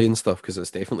internationally and stuff, because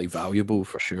it's definitely valuable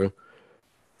for sure.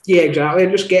 Yeah, exactly.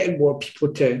 And just getting more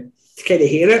people to kind of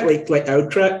hear it, like our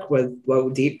track with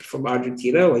Lil Deep from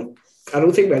Argentina. Like, I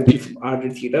don't think many people from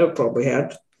Argentina probably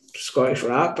heard Scottish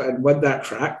rap, and with that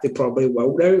track, they probably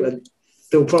will now, and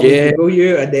they'll probably know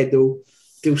you, and then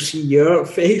they'll see your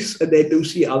face, and then they'll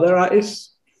see other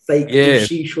artists. Like, they'll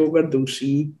see Shogun, they'll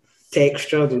see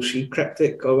Texture, they'll see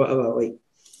Cryptic, or whatever. Like,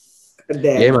 and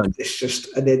then it's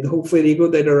just, and then hopefully they go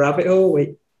down a rabbit hole,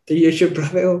 like the YouTube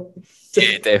rabbit hole.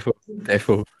 Yeah,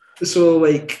 definitely. So,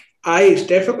 like, It's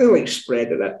definitely like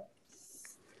spreading it.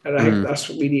 And I think that's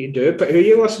what we need to do. But who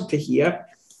you listen to here?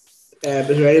 Is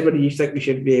there anybody you think we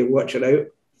should be watching out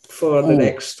for the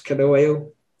next kind of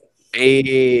while?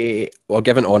 Well,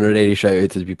 give an honorary shout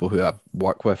out to the people who I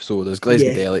work with. So there's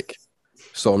Glazgadelic,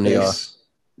 Somnia,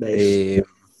 nice.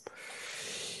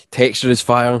 Texture is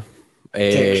fire.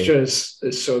 Texture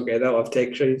is so good. I love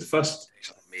Texture. He's the first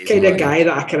kind of guy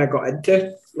that I kind of got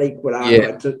into, like when I got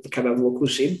into the kind of local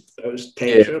scene. It was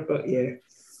Texture, but yeah.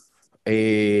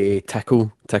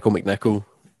 Tickle McNichol.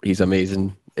 He's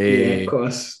amazing. Of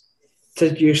course.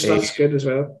 His new stuff's good as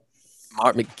well.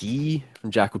 Mark McGee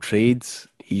from Jackal Trades.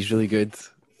 He's really good.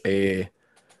 Man,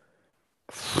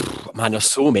 there's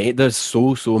so many. There's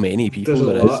so many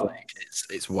people.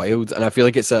 It's wild, and I feel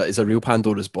like it's a real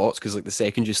Pandora's box because like the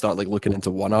second you start like looking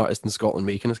into one artist in Scotland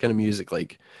making this kind of music,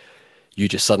 like you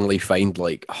just suddenly find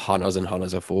like hundreds and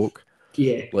hundreds of folk.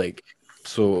 Yeah. Like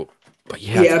so, but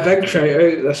yeah. Yeah, big shout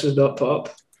out. This is not pop.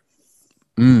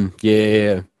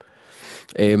 Yeah.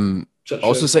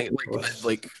 Also saying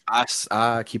like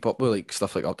I keep up with like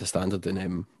stuff like Up to Standard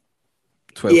and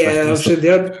 12. Yeah, so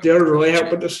they're really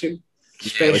helping the scene,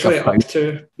 especially up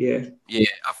to I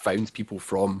found people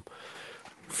from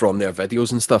their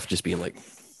videos and stuff just being like,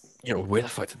 you know, where the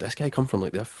fuck did this guy come from?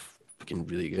 Like they're fucking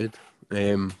really good.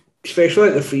 Especially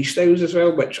like the freestyles as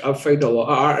well, which I've found a lot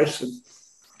of artists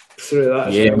through that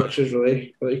as well, which is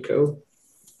really really cool.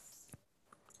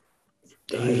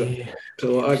 There's a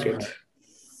lot of good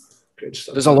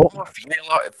stuff. There's a lot more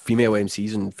female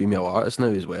MCs and female artists now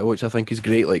as well, which I think is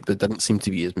great. Like there didn't seem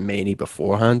to be as many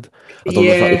beforehand. I don't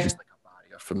know if that was just like a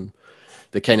barrier from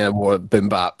the kind of more boom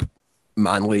bap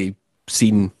manly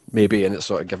scene maybe, and it's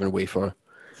sort of given way for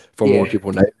more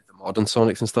people now, the modern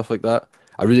sonics and stuff like that.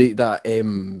 I really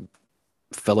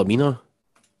Philomena.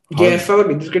 Yeah,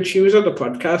 Philomena's good. She was on the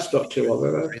podcast not too long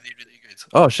ago. Really, really good.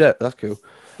 Oh shit, that's cool.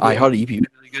 Her EP was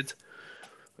really good.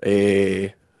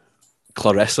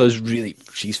 Clarissa's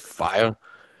she's fire.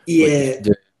 Yeah. Like,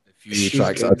 the few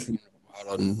tracks I've seen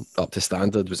on Up to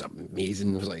Standard was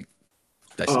amazing. It was like,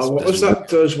 what was that?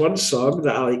 There was one song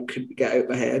that I like couldn't get out of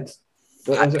my head.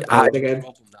 What was it called again?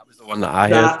 That was the one that I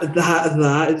heard.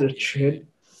 That is a tune.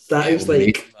 That is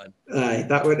like,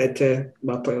 that went into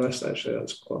my playlist actually.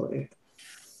 That's quality.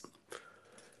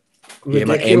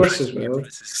 Ridiculous as well.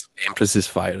 Empress is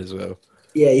fire as well.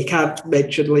 Yeah, you can't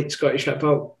mention like Scottish hip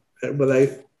hop without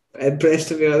Empress,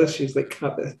 to be honest. She's like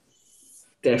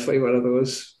definitely one of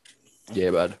those. Yeah,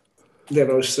 man. Then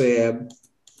obviously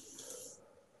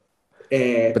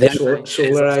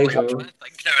Solar Eyes.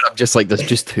 I'm just like, there's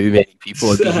just too many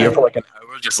people. I'd be here for like an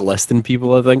hour just listing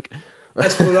people, I think.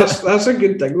 That's a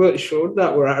good thing that it's shown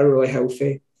that we're at a really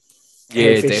healthy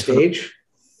stage.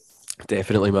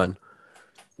 Definitely, man.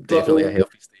 Definitely a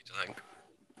healthy stage, I think.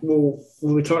 Well,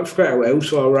 we talked for quite a while,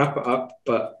 so I'll wrap it up.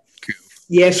 But cool.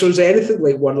 Yeah, so is there anything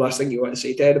like one last thing you want to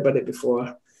say to anybody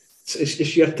before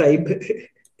it's your time?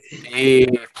 I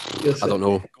don't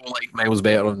know. Go like Miles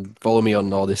Better and follow me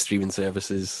on all the streaming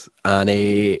services,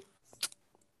 and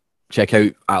check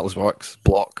out Atlas Works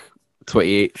Block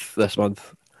 28th this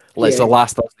month. It's the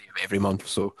last Thursday of every month,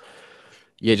 so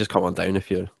yeah, just come on down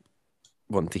if you're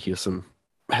wanting to hear some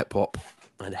hip hop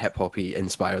and hip hoppy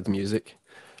inspired music,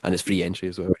 and it's free entry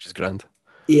as well, which is grand.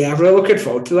 Yeah, I'm really looking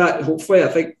forward to that. Hopefully, I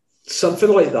think something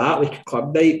like that, like a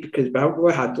club night, because we haven't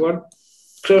really had one.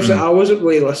 Because I wasn't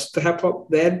really listening to hip hop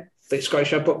then, like Scottish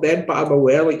hip hop then, but I'm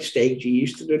aware like Steg G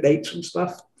used to do nights and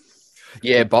stuff.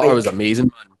 Yeah, Butter was amazing,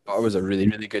 man. Butter was a really,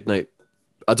 really good night.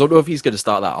 I don't know if he's going to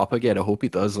start that up again. I hope he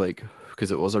does, like,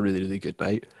 because it was a really, really good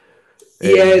night.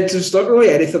 Yeah, there's not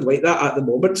really anything like that at the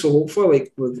moment, so hopefully,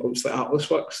 like with obviously Atlas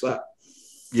Works, that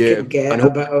can get a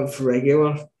bit of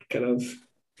regular kind of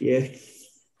Yeah,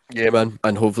 man,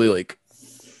 and hopefully, like,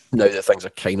 now that things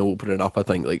are kind of opening up, I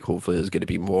think, like, hopefully there's going to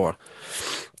be more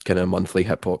kind of monthly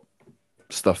hip hop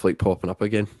stuff like popping up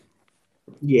again.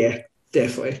 Yeah,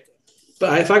 definitely.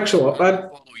 But thanks a lot, man.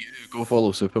 Go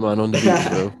follow Superman on the beat as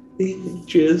well.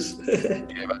 Cheers.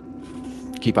 Yeah,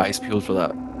 man. Keep eyes peeled for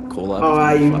that collab.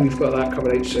 Oh, we've got that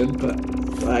coming out soon.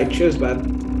 But cheers,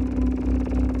 man.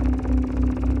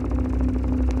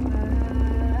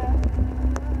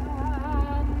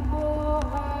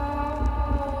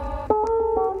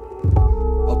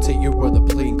 Take you where the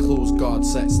plainclothes guard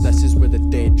sits. This is where the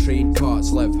dead train carts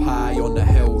live. High on the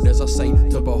hill, there's a sight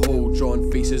to behold.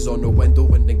 Drawn faces on the window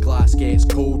when the glass gets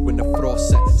cold. When the frost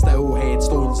sits, still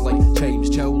headstones like chimes.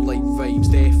 Chill like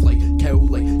vibes, death like kill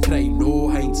like crime.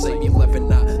 No hindsight, we living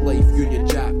that life. Union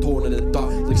Jack torn in the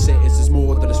dark. Like sentence is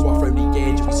more than a swath round the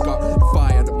edge. We scar the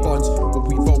fire that burns, but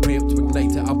we've all helped to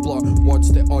ignite it. I blur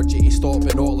words that urge you to stop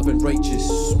and all living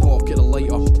righteous. Pocket the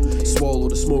light up.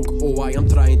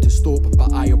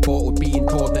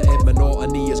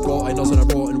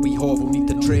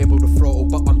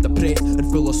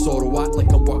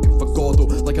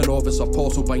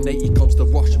 apostle. By night he comes to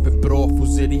worship in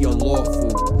brothels, are he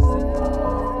unlawful?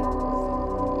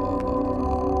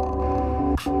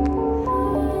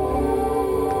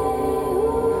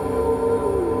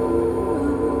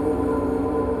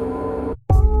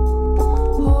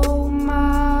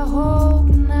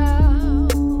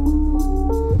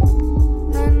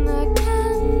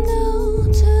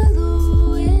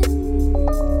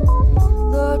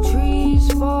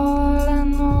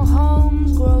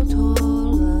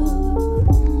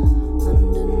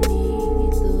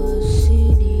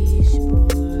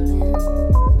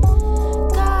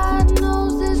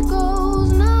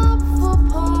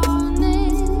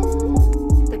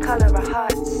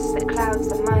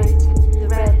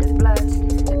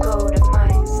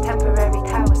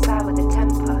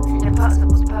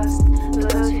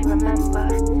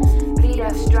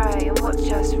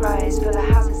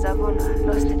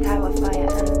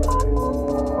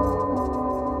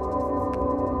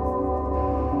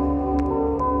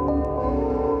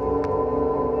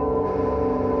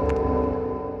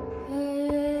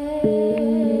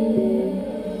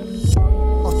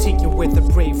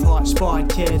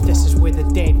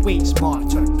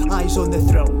 Eyes on the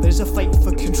thrill, there's a fight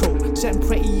for control. Sitting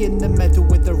pretty in the middle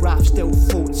with the raft still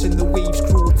floats and the waves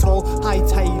grow tall. High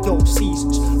tide all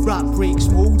seasons, rap breaks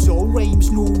molds, all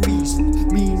rhymes no reason.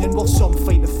 Meaning while some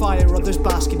fight the fire, others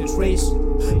bask in its race.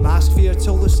 Mask fear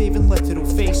till they're saving literal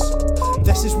face.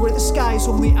 This is where the sky's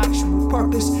only actual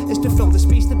purpose is to fill the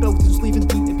space the buildings leaving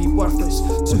deemed to be worthless.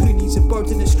 So who needs a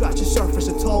burden to scratch the surface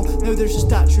at all? Now there's a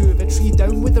statue of a tree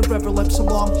down with the river limps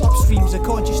along. Upstreams of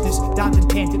consciousness, damned and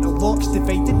pendant of locks,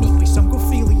 divided neatly, some go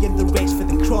freely and the rest for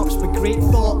the crops. With great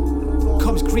thought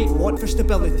comes great want for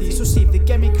stability, so save the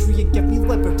gimmickry and give me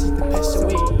liberty to piss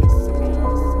away.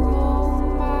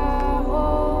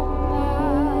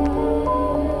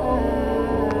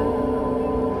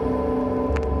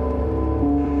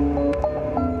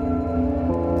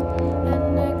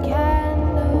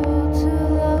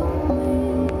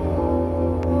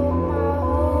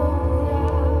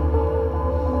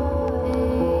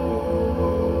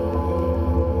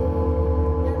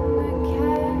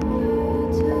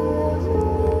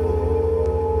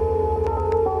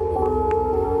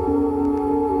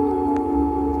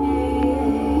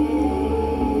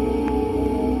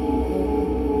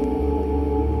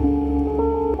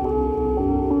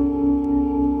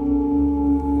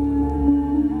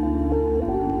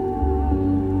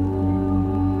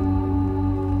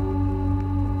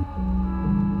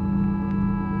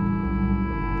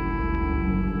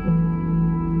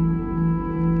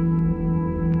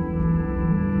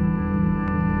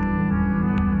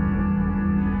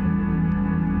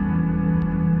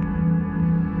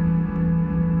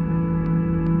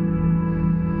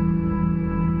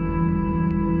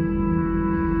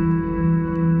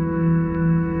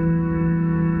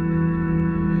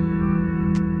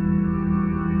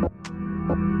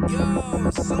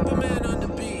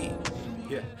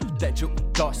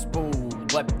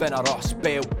 In a rust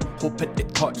belt, hoping to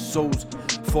touch souls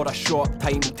for a short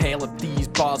time. Tell if these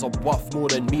bars are worth more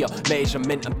than mere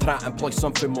measurement. I'm trying to employ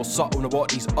something more subtle than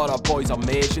what these other boys are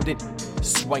measured in.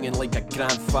 Swinging like a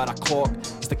grandfather clock,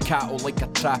 staccato like a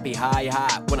trappy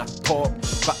hi-hat when I talk,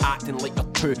 but acting like a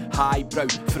too highbrow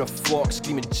for a flock,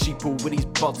 screaming cheapo with these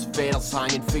birds' feathers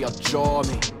hanging for your jaw,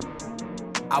 mate.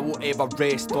 I won't ever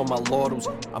rest on my laurels.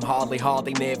 I'm hardly,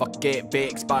 never get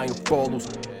vexed by no follows.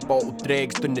 Bottle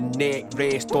dregs down the neck,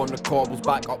 rest on the cobbles,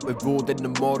 back up the road in the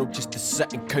morrow just to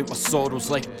sit and count my sorrows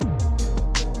like.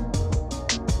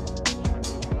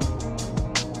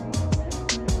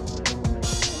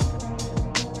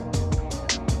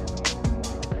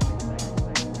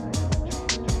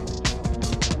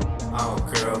 I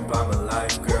don't care about my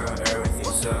life, girl, everything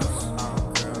sucks. I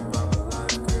don't care about my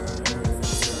life, girl, everything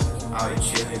sucks. Out here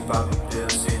chilling, popping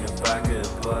pills in the back of the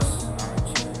bus.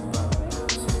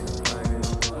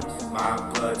 My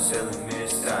blood telling me to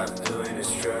stop doing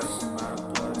this trust. My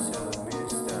blood telling me to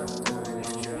stop doing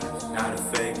this trust. Now the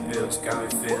fake pills got me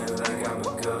feeling like I'm a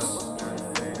ghost. Now the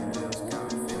fake pills got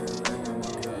me feeling like I'm a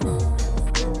ghost.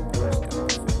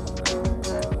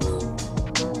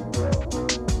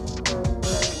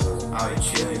 Out here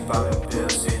chilling, popping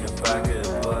pills in the back of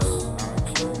the bus.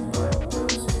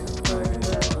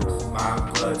 My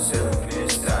blood telling me to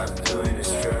stop doing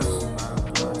this trust.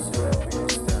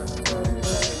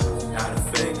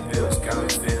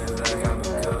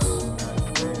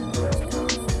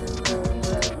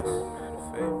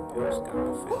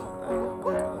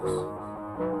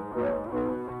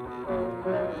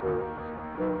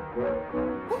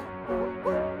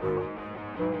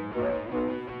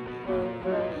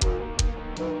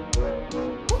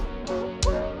 Yeah.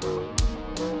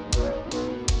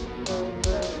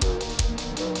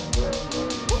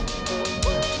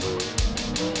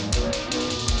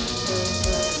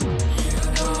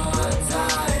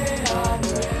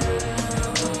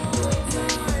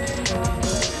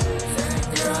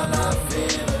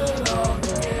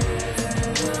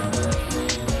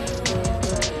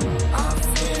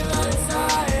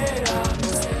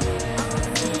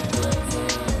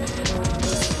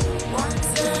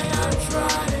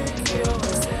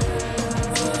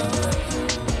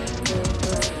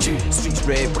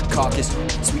 carcass.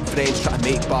 Sweet friends try to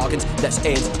make bargains. This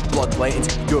ends, blood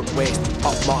lentils, your west,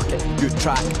 upmarket, good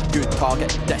track, good target.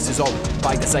 This is all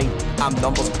by design. I'm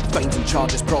numbers, fines and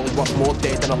charges, probably worth more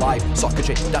dead than alive.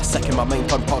 Circuitry, that's sick in my mind,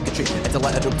 turn purgatory into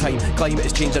literal time. Climate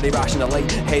has changed an irrational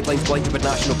light. Headlines blighted with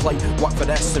national plight. Work for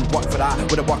this and work for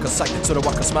that. We're a worker's sight, so the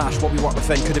workers smash. What we work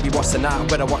within, could it be worse than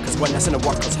that? We're a worker's win, this in a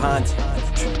worker's hand.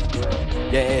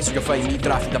 Yeah, so you'll find me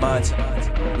drafting demands.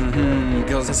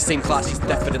 Cause it's the same classes,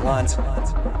 different lands.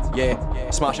 Yeah,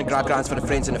 smash and grab grants for the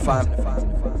friends and the fam.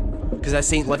 Cause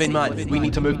this ain't living, man, we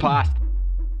need to move past.